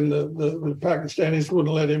tried, and the Pakistanis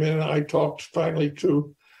wouldn't let him in. I talked finally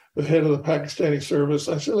to the head of the Pakistani service.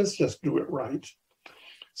 I said, let's just do it right.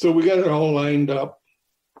 So we got it all lined up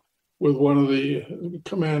with one of the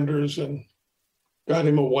commanders and got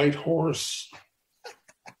him a white horse.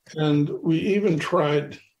 And we even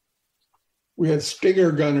tried, we had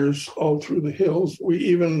Stinger gunners all through the hills. We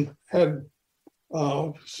even had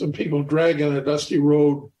some people dragging a dusty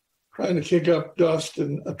road, trying to kick up dust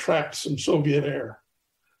and attract some Soviet air.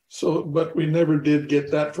 So, but we never did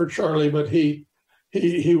get that for Charlie, but he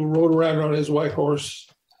rode around on his white horse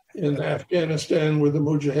in Afghanistan with the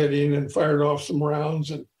Mujahideen and fired off some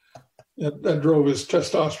rounds, and that drove his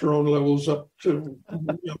testosterone levels up to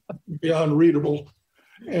beyond readable.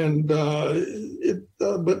 And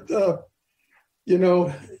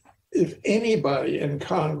if anybody in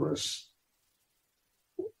Congress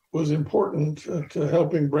was important to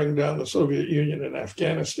helping bring down the Soviet Union in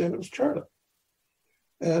Afghanistan, it was Charlie.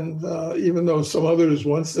 And even though some others,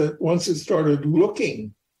 once it started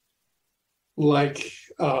looking like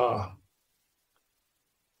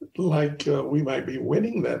we might be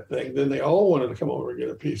winning that thing, then they all wanted to come over and get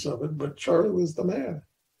a piece of it. But Charlie was the man.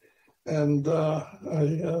 And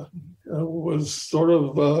I was sort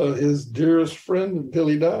of his dearest friend until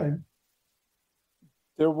he died.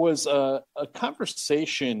 There was a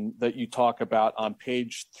conversation that you talk about on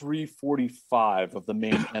page 345 of The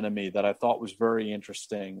Main Enemy that I thought was very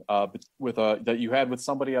interesting, that you had with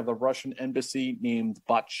somebody at the Russian embassy named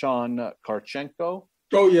Botchan Karchenko.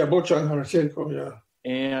 Oh, yeah, Botchan Karchenko, yeah.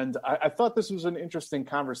 And I thought this was an interesting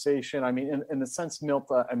conversation. I mean, in the sense,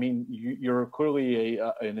 Milt, I mean, you're clearly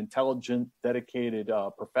an intelligent, dedicated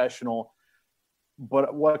professional.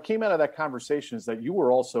 But what came out of that conversation is that you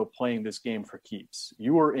were also playing this game for keeps.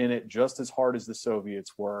 You were in it just as hard as the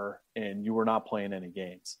Soviets were, and you were not playing any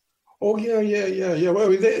games. Oh, yeah.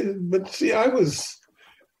 Well, but see, I was,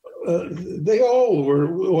 they all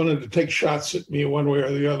wanted to take shots at me one way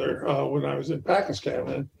or the other when I was in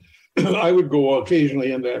Pakistan. And I would go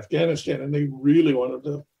occasionally into Afghanistan, and they really wanted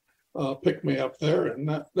to pick me up there. And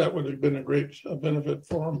that would have been a great benefit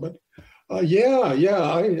for them. But I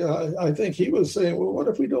think he was saying, well, what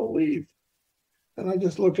if we don't leave? And I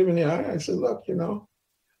just looked him in the eye. I said, look,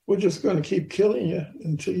 we're just going to keep killing you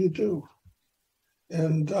until you do.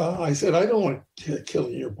 And I said, I don't want to kill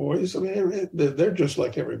your boys. I mean, they're just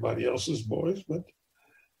like everybody else's boys. But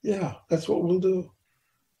yeah, that's what we'll do.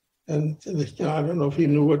 And I don't know if he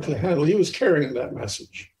knew what to handle. He was carrying that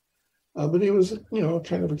message. But he was,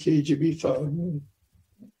 kind of a KGB thug. And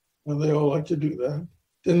they all like to do that.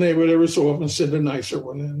 Then they would ever so often send a nicer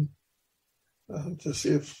one in to see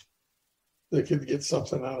if they could get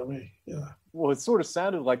something out of me. Yeah. Well, it sort of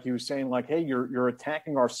sounded like you were saying, like, "Hey, you're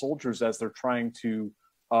attacking our soldiers as they're trying to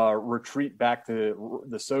retreat back to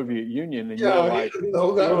the Soviet Union," and you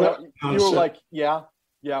were like, "Yeah,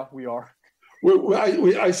 we are."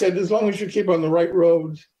 I said, as long as you keep on the right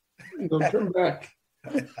road, Don't turn back.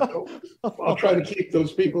 I'll try to keep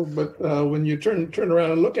those people, but when you turn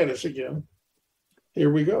around and look at us again,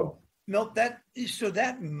 here we go. Milt,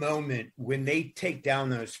 that moment when they take down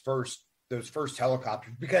those first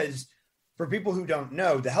helicopters, because for people who don't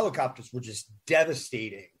know, the helicopters were just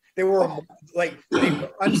devastating. They were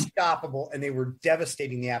unstoppable, and they were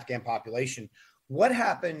devastating the Afghan population. What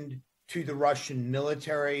happened to the Russian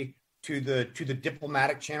military, to the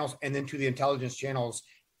diplomatic channels, and then to the intelligence channels,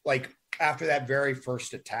 like after that very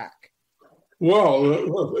first attack?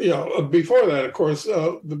 Well, before that, of course,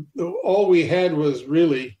 all we had was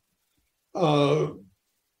really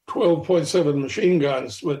 12.7 machine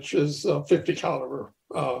guns, which is 50 caliber.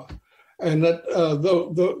 And that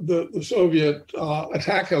the Soviet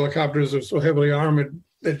attack helicopters are so heavily armored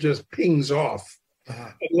that just pings off.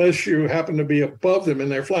 Unless you happen to be above them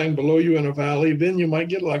and they're flying below you in a valley, then you might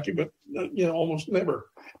get lucky, but almost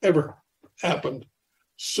never, ever happened.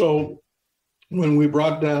 So when we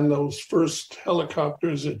brought down those first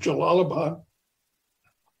helicopters at Jalalabad,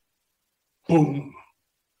 boom.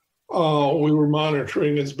 We were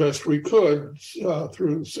monitoring as best we could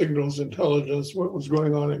through signals intelligence what was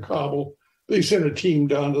going on in Kabul. They sent a team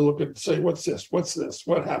down to look and say, what's this?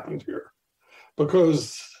 What happened here?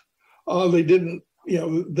 Because they didn't,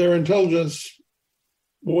 their intelligence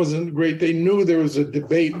wasn't great. They knew there was a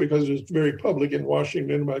debate because it was very public in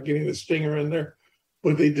Washington about getting the Stinger in there,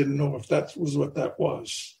 but they didn't know if that was what that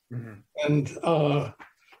was. Mm-hmm. And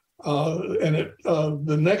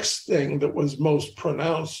the next thing that was most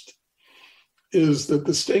pronounced is that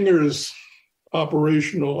the Stinger's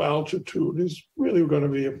operational altitude is really going to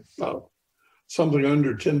be about something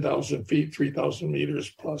under 10,000 feet, 3,000 meters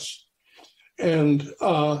plus. And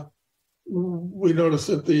we noticed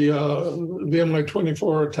that the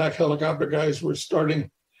Mi-24 attack helicopter guys were starting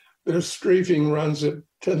their strafing runs at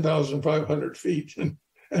 10,500 feet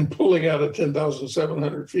and pulling out at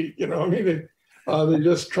 10,700 feet. They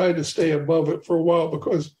just tried to stay above it for a while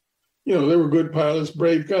because, they were good pilots,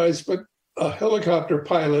 brave guys, but a helicopter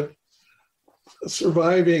pilot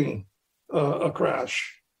surviving a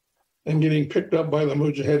crash and getting picked up by the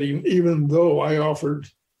Mujahideen, even though I offered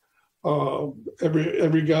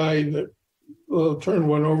every guy that turned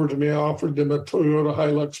one over to me, I offered them a Toyota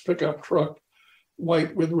Hilux pickup truck,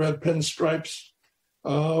 white with red pinstripes,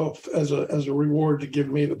 as a reward to give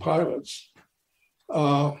me the pilots.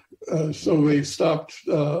 So they stopped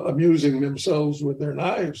amusing themselves with their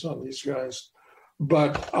knives on these guys.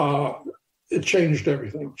 But it changed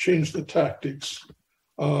everything, changed the tactics,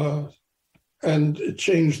 and it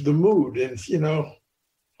changed the mood. And,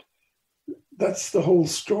 that's the whole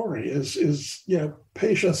story is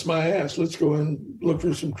patience my ass. Let's go and look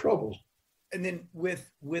for some trouble. And then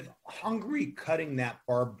with Hungary cutting that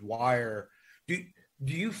barbed wire, do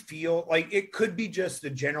you feel like it could be just the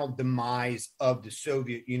general demise of the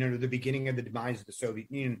Soviet Union, or the beginning of the demise of the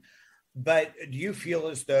Soviet Union? But do you feel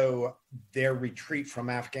as though their retreat from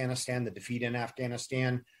Afghanistan, the defeat in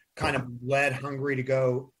Afghanistan, kind of led Hungary to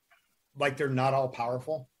go like they're not all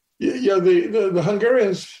powerful? Yeah, the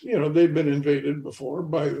Hungarians, they've been invaded before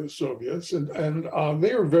by the Soviets, and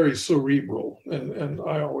they are very cerebral, and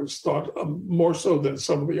I always thought more so than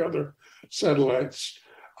some of the other satellites,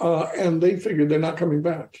 and they figured they're not coming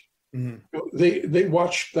back. Mm-hmm. They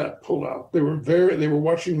watched that pull out. They were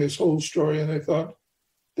watching this whole story, and they thought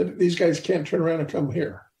that these guys can't turn around and come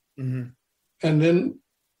here. Mm-hmm. And then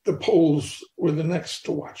the Poles were the next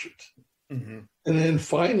to watch it. Mm-hmm. And then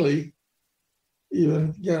finally,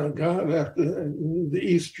 even, after the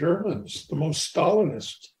East Germans, the most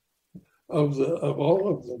Stalinist of all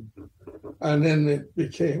of them. And then it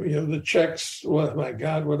became, the Czechs,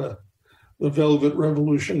 the Velvet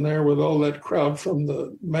Revolution there with all that crowd from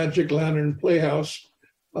the Magic Lantern Playhouse,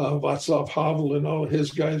 Václav Havel and all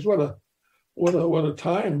his guys. What a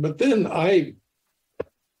time. But then I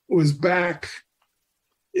was back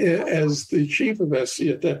as the chief of SC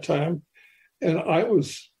at that time. And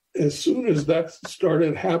as soon as that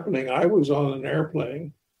started happening, I was on an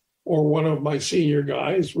airplane, or one of my senior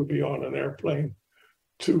guys would be on an airplane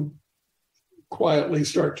to quietly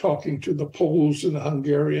start talking to the Poles and the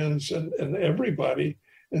Hungarians and everybody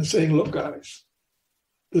and saying, look, guys,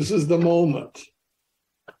 this is the moment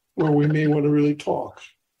where we may want to really talk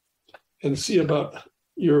and see about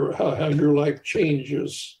how your life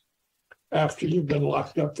changes after you've been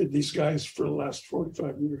locked up with these guys for the last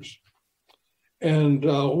 45 years. And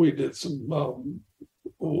we did some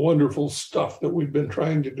wonderful stuff that we've been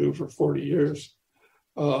trying to do for 40 years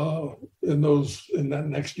in that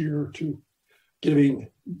next year or two, getting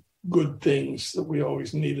good things that we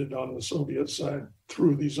always needed on the Soviet side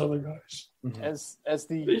through these other guys. As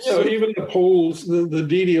the even the Poles, the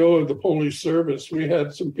DDO of the Polish service, we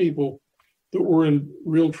had some people that were in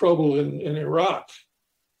real trouble in Iraq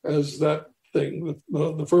as that thing,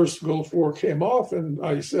 the first Gulf War came off, and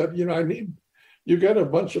I said, you got a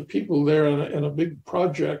bunch of people there in a big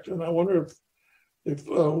project, and I wonder if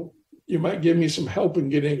you might give me some help in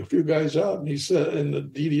getting a few guys out. And he said, and the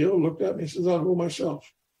DDO looked at me and says, I'll go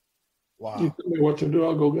myself. Wow. You tell me what to do,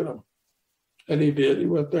 I'll go get them. And he did. He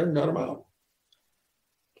went there and got them out.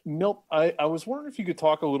 Milt, I was wondering if you could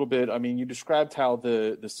talk a little bit. I mean, you described how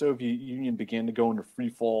the Soviet Union began to go into free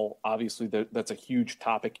fall. Obviously, that's a huge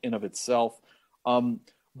topic in of itself.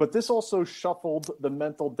 But this also shuffled the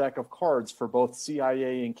mental deck of cards for both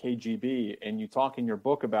CIA and KGB. And you talk in your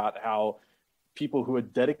book about how people who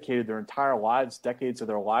had dedicated their entire lives, decades of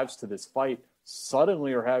their lives to this fight,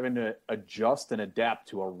 suddenly are having to adjust and adapt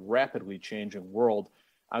to a rapidly changing world.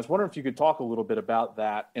 I was wondering if you could talk a little bit about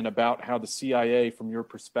that and about how the CIA, from your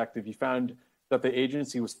perspective, you found that the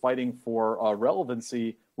agency was fighting for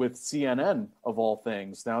relevancy with CNN, of all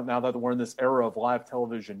things, now that we're in this era of live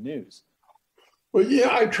television news. Well, yeah,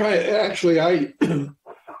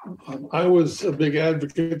 I was a big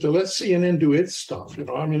advocate to let CNN do its stuff.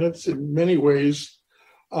 It's in many ways,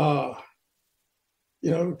 in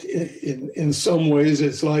some ways,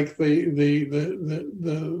 it's like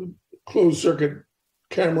the closed circuit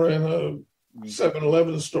camera in a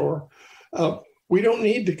 7-Eleven store. We don't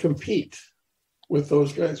need to compete with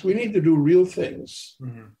those guys. We need to do real things.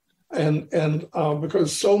 And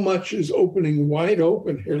because so much is opening wide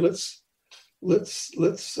open here, let's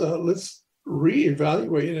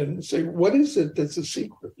reevaluate and say, what is it that's a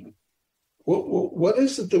secret? What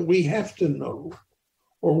is it that we have to know?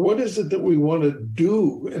 Or what is it that we want to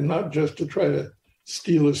do, and not just to try to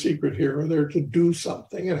steal a secret here or there, to do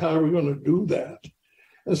something? And how are we going to do that?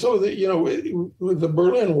 And so with the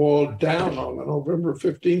Berlin Wall down on November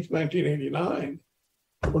 15th, 1989,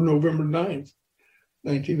 or November 9th,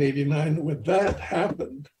 1989, when that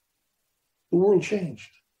happened, the world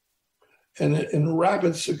changed. And in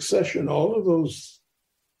rapid succession, all of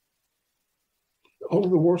the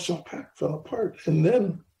Warsaw Pact fell apart. And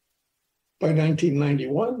then by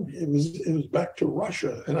 1991, it was back to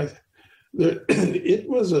Russia. And it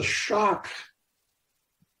was a shock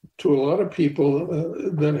to a lot of people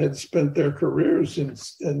that had spent their careers in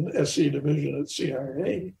SE division at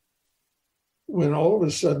CIA, when all of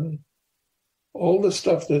a sudden, all the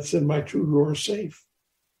stuff that's in my two-drawer safe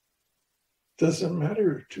doesn't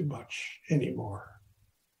matter too much anymore.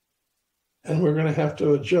 And we're going to have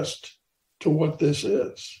to adjust to what this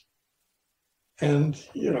is. And,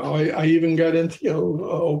 I even got into,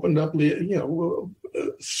 opened up,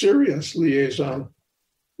 serious liaison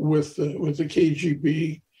with the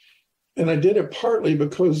KGB. And I did it partly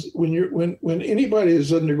because when anybody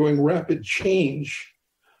is undergoing rapid change,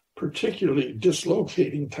 particularly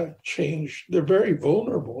dislocating type change, they're very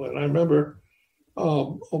vulnerable. And I remember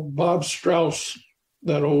Bob Strauss,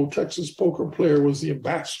 that old Texas poker player, was the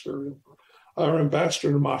our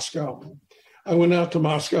ambassador to Moscow. I went out to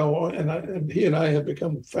Moscow, and he and I had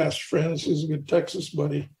become fast friends. He's a good Texas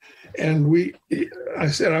buddy. And I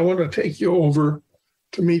said, I want to take you over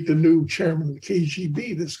to meet the new chairman of the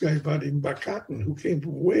KGB, this guy Vadim Bakatin, who came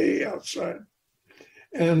from way outside.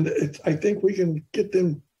 And I think we can get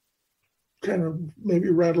them kind of maybe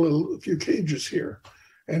rattle a few cages here.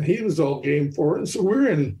 And he was all game for it. And so we're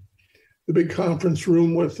in the big conference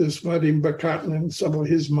room with this Vadim Bakatin and some of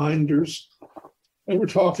his minders. And we're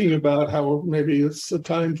talking about how maybe it's the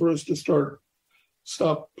time for us to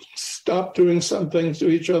stop doing some things to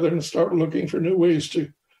each other and start looking for new ways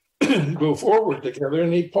to go forward together.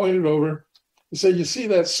 And he pointed over and said, you see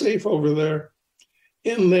that safe over there?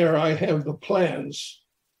 In there, I have the plans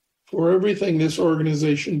for everything this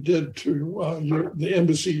organization did to the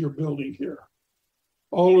embassy you're building here.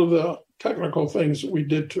 All of the technical things that we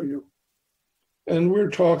did to you. And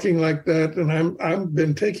we're talking like that. And I've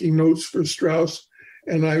been taking notes for Strauss,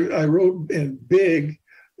 and I wrote in big,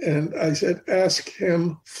 and I said, ask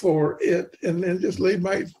him for it. And then just laid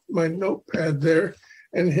my notepad there.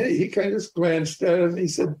 And he kind of just glanced at it and he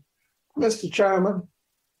said, Mr. Chairman,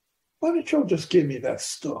 why don't you just give me that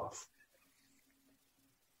stuff?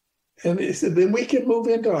 And he said, then we can move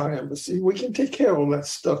into our embassy. We can take care of all that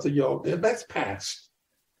stuff that y'all did. That's past.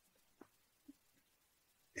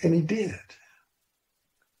 And he did.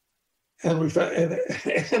 And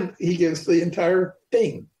and he gives the entire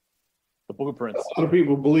thing. The blueprints. A lot of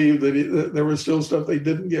people believe that there was still stuff they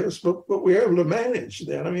didn't give us, but we were able to manage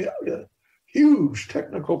that. I mean, huge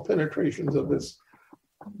technical penetrations of this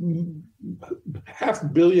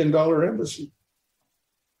 $500 million embassy.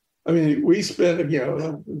 I mean, we spent,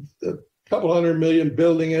 couple $100 million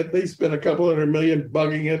building it. They spent a couple $100 million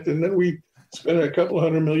bugging it. And then we spent a couple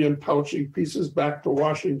 $100 million pouching pieces back to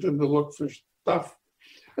Washington to look for stuff.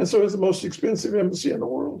 And so it's the most expensive embassy in the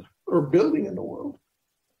world, or building in the world.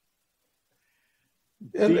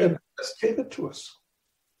 And just gave it to us.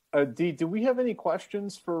 Dee, do we have any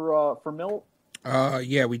questions for Milt?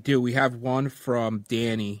 Yeah, we do. We have one from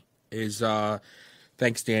Danny.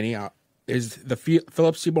 Thanks, Danny. Is the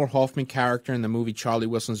Philip Seymour Hoffman character in the movie Charlie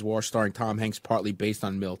Wilson's War, starring Tom Hanks, partly based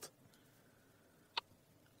on Milt?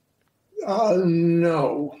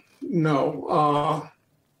 No.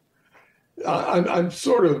 I'm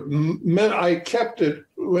sort of, I kept it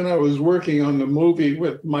when I was working on the movie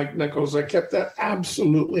with Mike Nichols. I kept that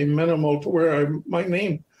absolutely minimal to where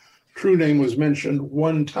my true name was mentioned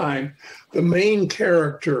one time. The main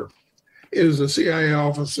character is a CIA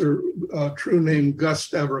officer, true name Gus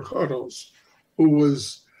Stavrokotos, who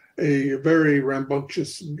was a very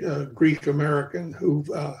rambunctious Greek American who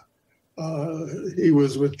he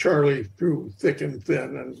was with Charlie through thick and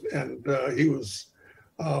thin, and he was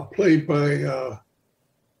played by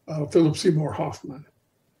Philip Seymour Hoffman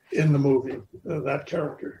in the movie, that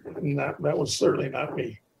character. And that was certainly not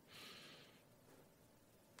me.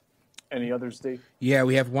 Any others, Dave? Yeah,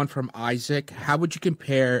 we have one from Isaac. How would you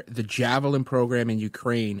compare the Javelin program in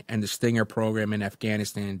Ukraine and the Stinger program in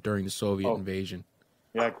Afghanistan during the Soviet invasion?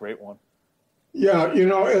 Yeah, great one. Yeah,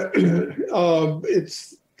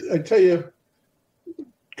 it's, I tell you,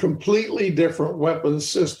 completely different weapon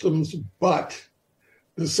systems, but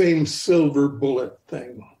the same silver bullet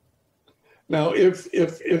thing. Now, if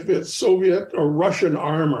it's Soviet or Russian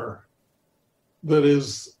armor that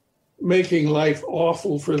is making life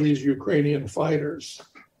awful for these Ukrainian fighters,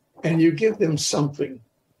 and you give them something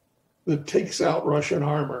that takes out Russian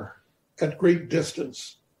armor at great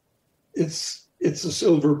distance, it's a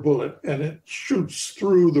silver bullet, and it shoots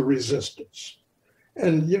through the resistance.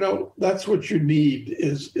 And, that's what you need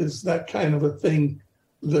is that kind of a thing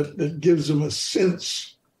that gives them a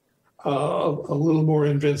sense of a little more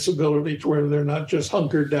invincibility, to where they're not just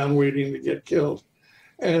hunkered down waiting to get killed.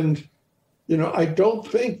 And I don't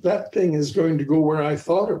think that thing is going to go where I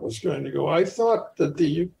thought it was going to go. I thought that the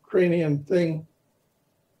Ukrainian thing,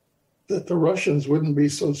 that the Russians wouldn't be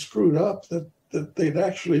so screwed up that they'd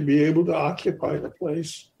actually be able to occupy the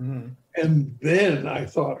place. Mm-hmm. And then I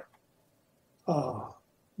thought,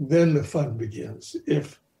 then the fun begins.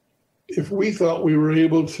 If we thought we were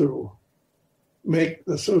able to make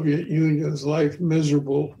the Soviet Union's life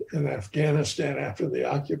miserable in Afghanistan after they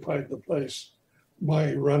occupied the place,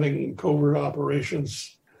 by running covert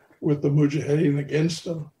operations with the Mujahideen against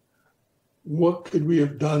them, what could we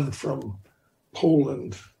have done from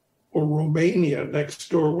Poland or Romania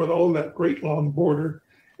next door with all that great long border,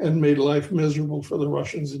 and made life miserable for the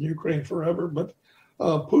Russians in Ukraine forever? But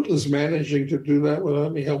Putin's managing to do that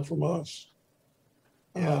without any help from us.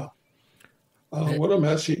 What a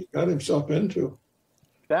mess he got himself into.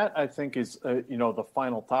 That, I think, is, the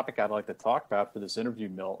final topic I'd like to talk about for this interview,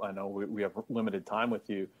 Milt. I know we have limited time with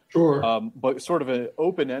you. Sure. But sort of an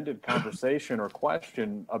open-ended conversation or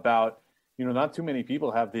question about, not too many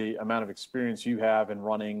people have the amount of experience you have in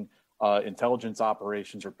running intelligence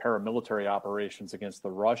operations or paramilitary operations against the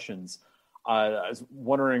Russians. I was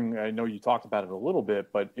wondering, I know you talked about it a little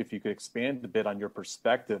bit, but if you could expand a bit on your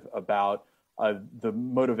perspective about the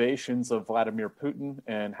motivations of Vladimir Putin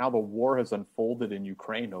and how the war has unfolded in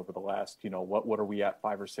Ukraine over the last, what are we at,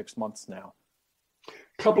 5 or 6 months now?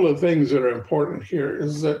 A couple of things that are important here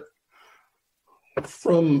is that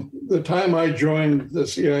from the time I joined the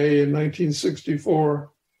CIA in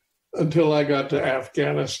 1964 until I got to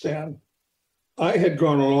Afghanistan, I had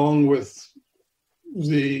gone along with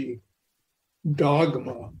the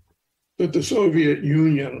dogma that the Soviet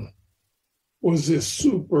Union was this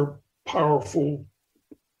super powerful,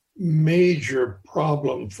 major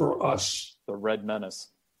problem for us. The Red Menace.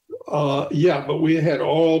 Yeah, but we had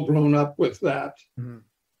all blown up with that. Mm-hmm.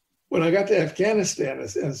 When I got to Afghanistan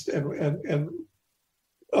and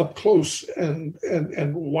up close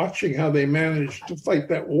and watching how they managed to fight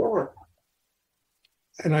that war,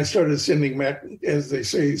 and I started sending back, as they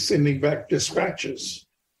say, sending back dispatches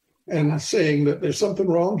and saying that there's something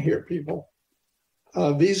wrong here, people.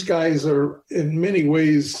 These guys are in many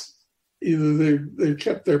ways, either they've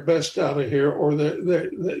kept their best out of here, or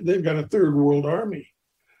they've got a third world army.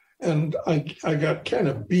 And I got kind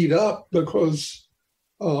of beat up because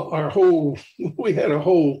we had a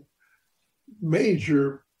whole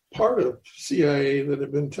major part of CIA that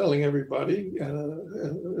had been telling everybody,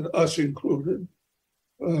 and us included,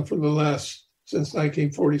 since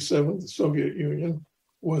 1947, the Soviet Union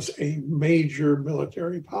was a major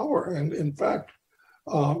military power. And in fact,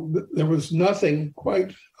 There was nothing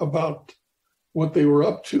quite about what they were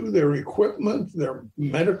up to, their equipment, their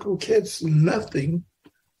medical kits, nothing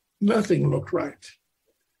looked right.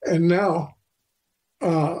 And now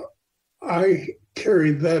I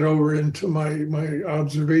carried that over into my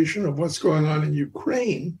observation of what's going on in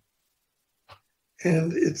Ukraine.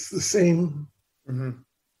 And it's the same. Mm-hmm.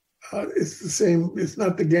 It's the same. It's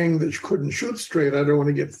not the gang that couldn't shoot straight. I don't want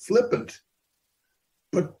to get flippant,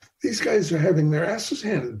 but these guys are having their asses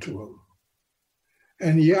handed to them.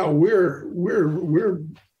 And yeah, we're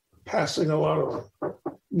passing a lot of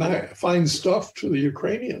fine stuff to the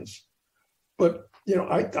Ukrainians, but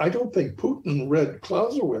I don't think Putin read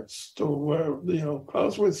Clausewitz.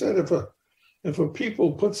 Clausewitz said if a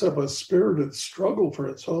people puts up a spirited struggle for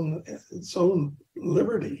its own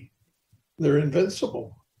liberty, they're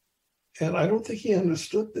invincible. And I don't think he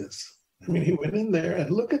understood this. I mean, he went in there and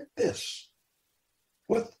look at this.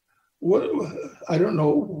 What? I don't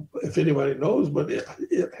know if anybody knows, but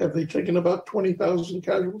have they taken about 20,000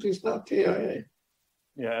 casualties now? KIA.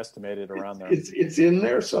 Yeah, estimated around there. It's in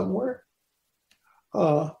there somewhere.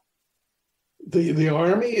 The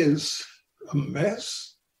army is a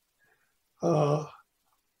mess.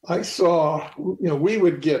 I saw, we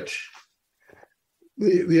would get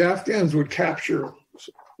the Afghans would capture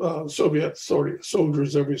Soviet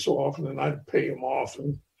soldiers every so often, and I'd pay them off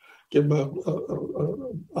and give them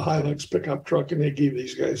a Hilux pickup truck, and they gave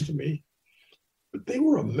these guys to me. But they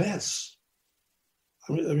were a mess.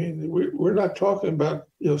 I mean, we're not talking about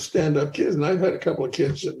stand-up kids, and I've had a couple of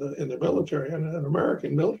kids in the military, and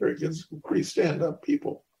American military kids, pretty stand-up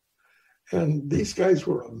people, and these guys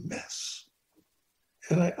were a mess.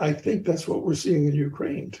 And I think that's what we're seeing in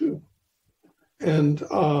Ukraine too. And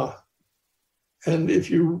if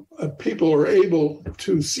people are able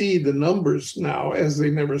to see the numbers now as they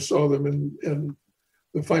never saw them in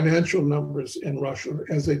the financial numbers in Russia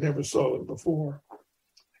as they never saw them before,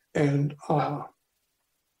 and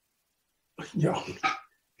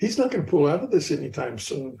he's not going to pull out of this anytime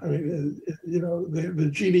soon. I mean, the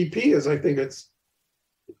GDP is, I think it's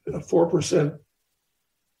a 4%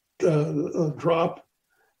 drop,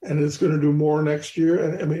 and it's going to do more next year.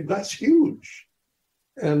 And I mean, that's huge.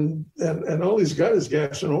 And all he's got is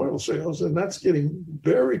gas and oil sales, and that's getting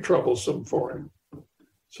very troublesome for him.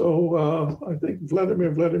 So I think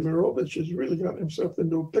Vladimir Vladimirovich has really gotten himself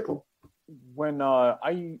into a pickle. When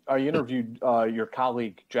I interviewed your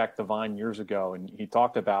colleague Jack Devine years ago, and he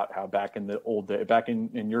talked about how back in the old day, back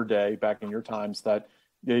in your day, back in your times, that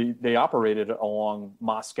they operated along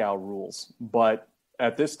Moscow rules. But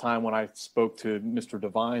at this time, when I spoke to Mr.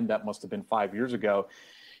 Devine, that must have been 5 years ago,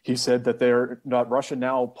 he said that Russia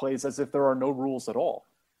now plays as if there are no rules at all.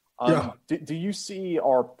 Do you see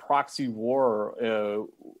our proxy war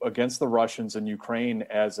against the Russians in Ukraine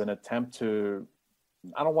as an attempt to,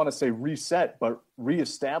 I don't want to say reset, but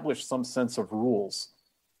reestablish some sense of rules?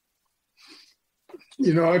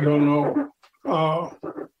 I don't know.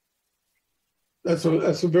 That's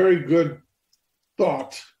a very good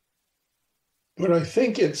thought, but I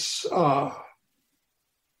think it's.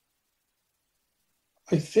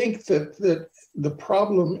 I think that the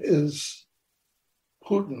problem is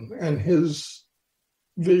Putin and his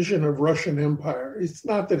vision of Russian empire. It's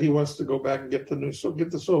not that he wants to go back and get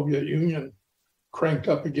the Soviet Union cranked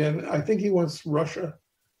up again. I think he wants Russia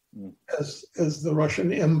as the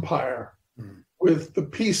Russian empire with the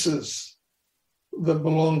pieces that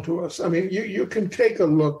belong to us. I mean, you can take a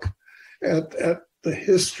look at the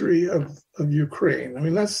history of Ukraine. I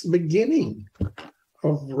mean, that's the beginning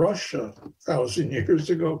of Russia 1,000 years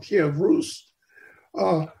ago, Kiev Rus.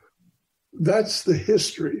 That's the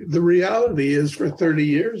history. The reality is for 30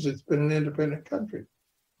 years, it's been an independent country.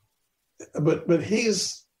 But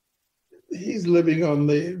he's living on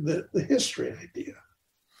the history idea.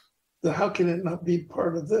 How can it not be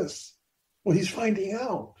part of this? Well, he's finding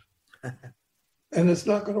out. And it's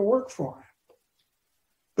not going to work for him.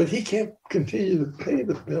 But he can't continue to pay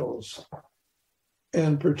the bills.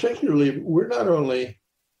 And particularly, we're not only,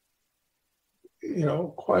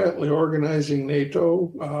 quietly organizing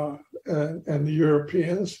NATO and the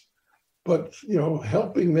Europeans, but,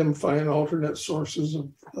 helping them find alternate sources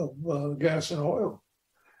of gas and oil.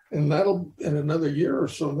 And that'll, in another year or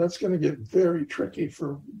so, that's going to get very tricky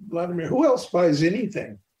for Vladimir. Who else buys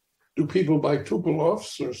anything? Do people buy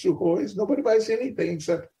Tupolovs or Sukhois? Nobody buys anything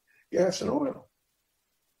except gas and oil.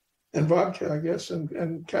 And vodka, I guess,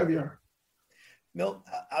 and caviar. Milt,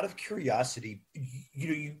 out of curiosity,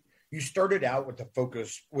 you started out with the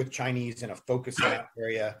focus with Chinese and a focus in that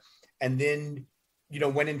area, and then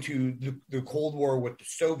went into the Cold War with the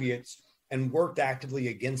Soviets and worked actively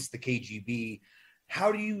against the KGB.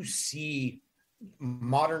 How do you see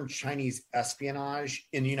modern Chinese espionage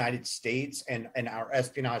in the United States and our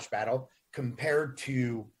espionage battle compared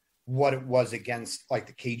to what it was against like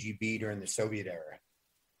the KGB during the Soviet era?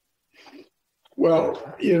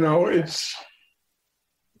 Well, you know, it's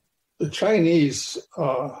the Chinese,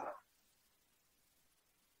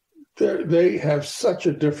 they have such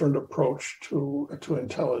a different approach to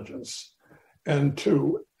intelligence and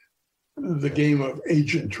to the game of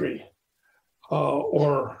agentry,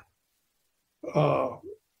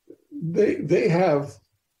 they have,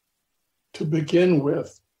 to begin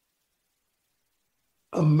with,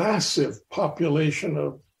 a massive population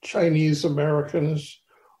of Chinese Americans,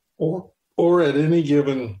 or at any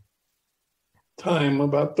given time,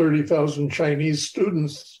 about 30,000 Chinese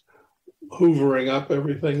students hoovering up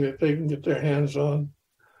everything that they can get their hands on.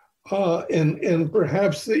 And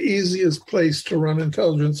perhaps the easiest place to run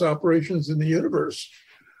intelligence operations in the universe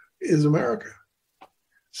is America.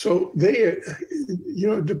 So they, you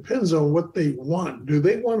know, it depends on what they want. Do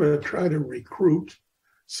they want to try to recruit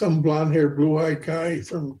some blonde-haired, blue-eyed guy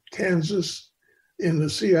from Kansas in the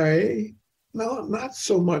CIA? No, not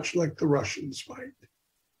so much like the Russians might.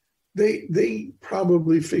 They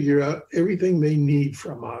probably figure out everything they need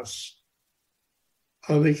from us,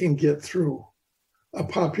 how they can get through a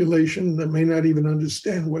population that may not even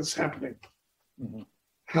understand what's happening,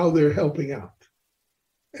 how they're helping out.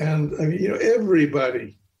 And I mean, you know,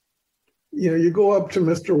 everybody, you know, you go up to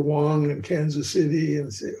Mr. Wong in Kansas City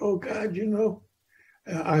and say, oh God, you know,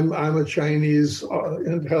 I'm a Chinese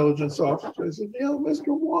intelligence officer. I said, you know, Mr.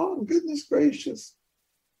 Wong, goodness gracious,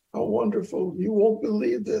 how wonderful. You won't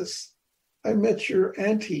believe this. I met your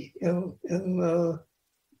auntie in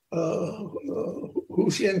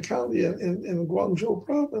Huxian County in Guangzhou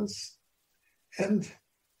province. And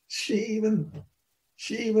she even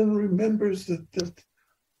remembers that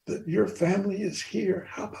your family is here.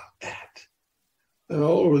 How about that? And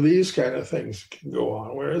all over these kind of things can go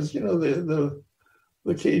on. Whereas, you know, the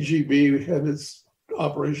KGB had its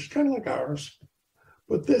operations kind of like ours,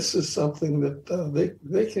 but this is something that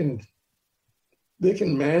they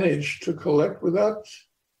can manage to collect without.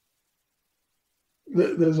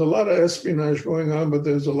 There's a lot of espionage going on, but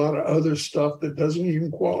there's a lot of other stuff that doesn't even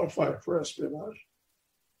qualify for espionage,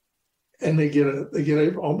 and they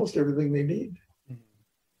get almost everything they need.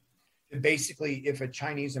 Basically, if a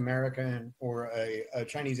Chinese American or a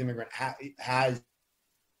Chinese immigrant has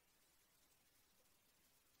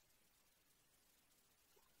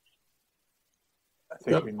I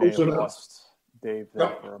think we may have lost Dave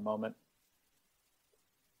there for a moment.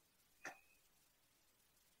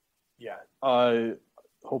 Yeah.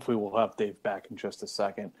 Hopefully we'll have Dave back in just a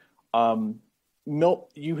second.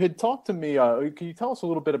 Milt, you had talked to me. Can you tell us a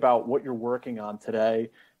little bit about what you're working on today?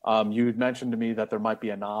 You had mentioned to me that there might be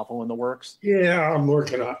a novel in the works. Yeah, I'm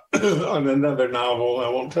working on another novel. I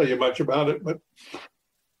won't tell you much about it, but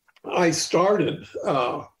I started.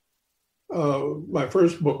 My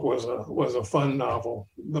first book was a fun novel,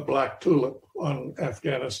 The Black Tulip, on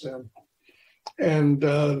Afghanistan. And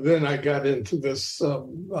then I got into this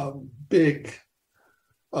big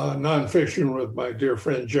nonfiction with my dear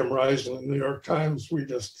friend Jim Risen in the New York Times. We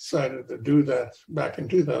just decided to do that back in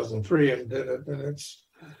 2003 and did it. And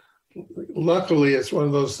luckily, it's one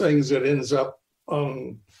of those things that ends up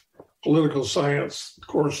on political science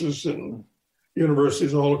courses in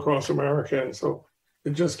universities all across America. And so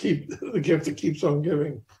it just the gift that keeps on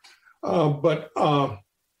giving. But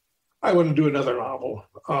I want to do another novel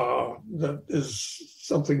that is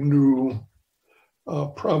something new,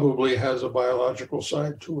 probably has a biological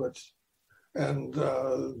side to it, and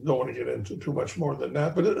don't want to get into too much more than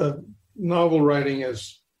that. But novel writing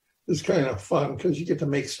is kind of fun because you get to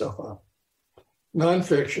make stuff up.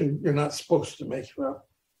 Nonfiction, you're not supposed to make it up.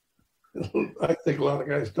 I think a lot of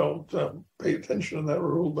guys don't pay attention to that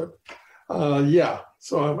rule, but yeah.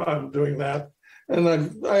 So I'm doing that, and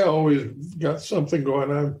I always got something going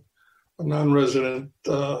on. A non-resident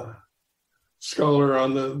scholar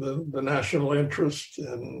on the national interest,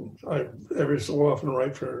 and I every so often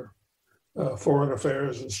write for foreign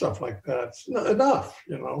affairs and stuff like that. It's not enough,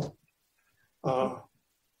 you know.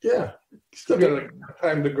 Yeah, still got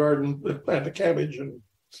time to garden, plant a cabbage and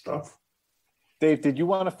stuff. Dave, did you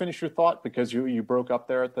want to finish your thought because you broke up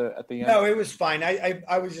there at the end? No, it was fine.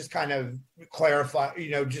 I was just kind of clarifying,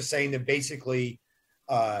 you know, just saying that basically.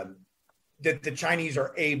 That the Chinese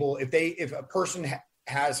are able, if a person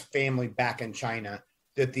has family back in China,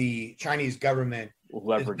 that the Chinese government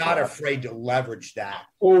is not afraid to leverage that.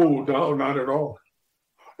 Oh no, not at all,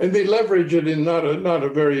 and they leverage it in not a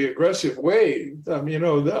very aggressive way. You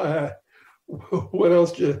know, what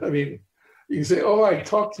else? I mean, you can say, "Oh, I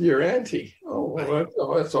talked to your auntie." Oh,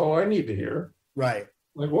 well, that's all I need to hear. Right.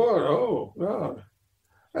 Like, what? Oh, God.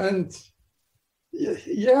 And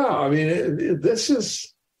yeah, I mean, this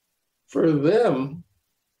is for them.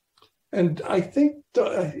 And I think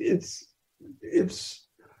there's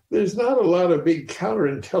not a lot of big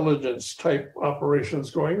counterintelligence type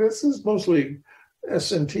operations going. This is mostly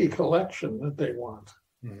S&T collection that they want,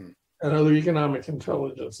 and other economic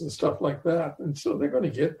intelligence and stuff like that. And so they're going to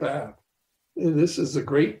get that. This is a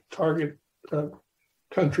great target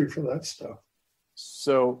country for that stuff.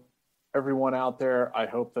 So everyone out there, I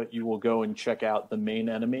hope that you will go and check out The Main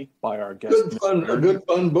Enemy by our guest. A good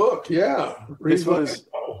fun book. Yeah. This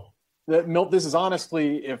is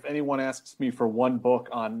honestly, if anyone asks me for one book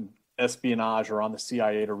on espionage or on the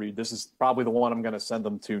CIA to read, this is probably the one I'm going to send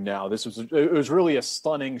them to now. It was really a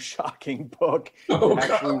stunning, shocking book.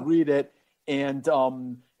 Actually read it. And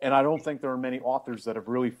I don't think there are many authors that have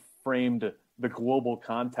really framed the global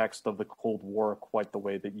context of the Cold War quite the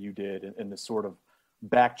way that you did, in the sort of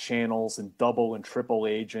back channels and double and triple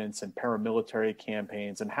agents and paramilitary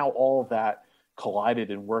campaigns, and how all of that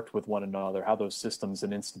collided and worked with one another, how those systems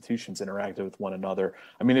and institutions interacted with one another.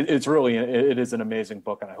 I mean, it is an amazing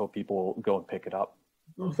book, and I hope people go and pick it up.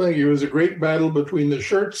 Well, thank you. It was a great battle between the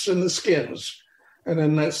shirts and the skins. And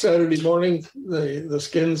then that Saturday morning, the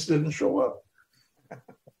skins didn't show up.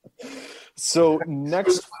 So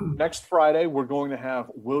next Friday, we're going to have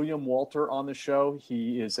William Walter on the show.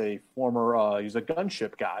 He is a former, he's a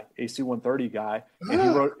gunship guy, AC-130 guy,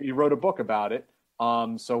 and he wrote a book about it.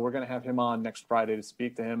 So we're going to have him on next Friday to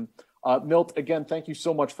speak to him. Milt, again, thank you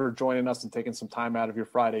so much for joining us and taking some time out of your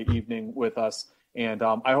Friday evening with us. And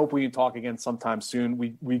I hope we can talk again sometime soon.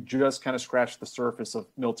 We just kind of scratched the surface of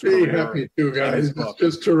Milt's career. Happy to, guys. It's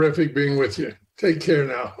just terrific being with you. Take care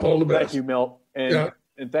now. All the best. Thank you, Milt.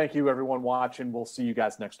 And thank you, everyone watching. We'll see you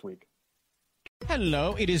guys next week.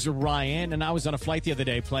 Hello, it is Ryan, and I was on a flight the other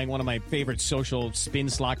day playing one of my favorite social spin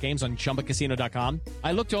slot games on ChumbaCasino.com.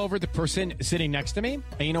 I looked over at the person sitting next to me, and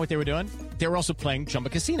you know what they were doing? They were also playing Chumba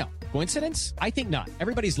Casino. Coincidence? I think not.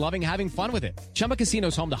 Everybody's loving having fun with it. Chumba Casino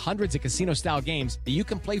is home to hundreds of casino-style games that you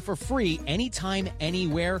can play for free anytime,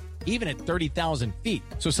 anywhere, even at 30,000 feet.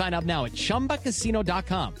 So sign up now at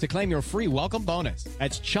ChumbaCasino.com to claim your free welcome bonus.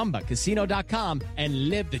 That's ChumbaCasino.com and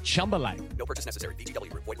live the Chumba life. No purchase necessary.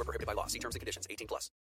 VGW. Void where prohibited by law. See terms and conditions. 18+.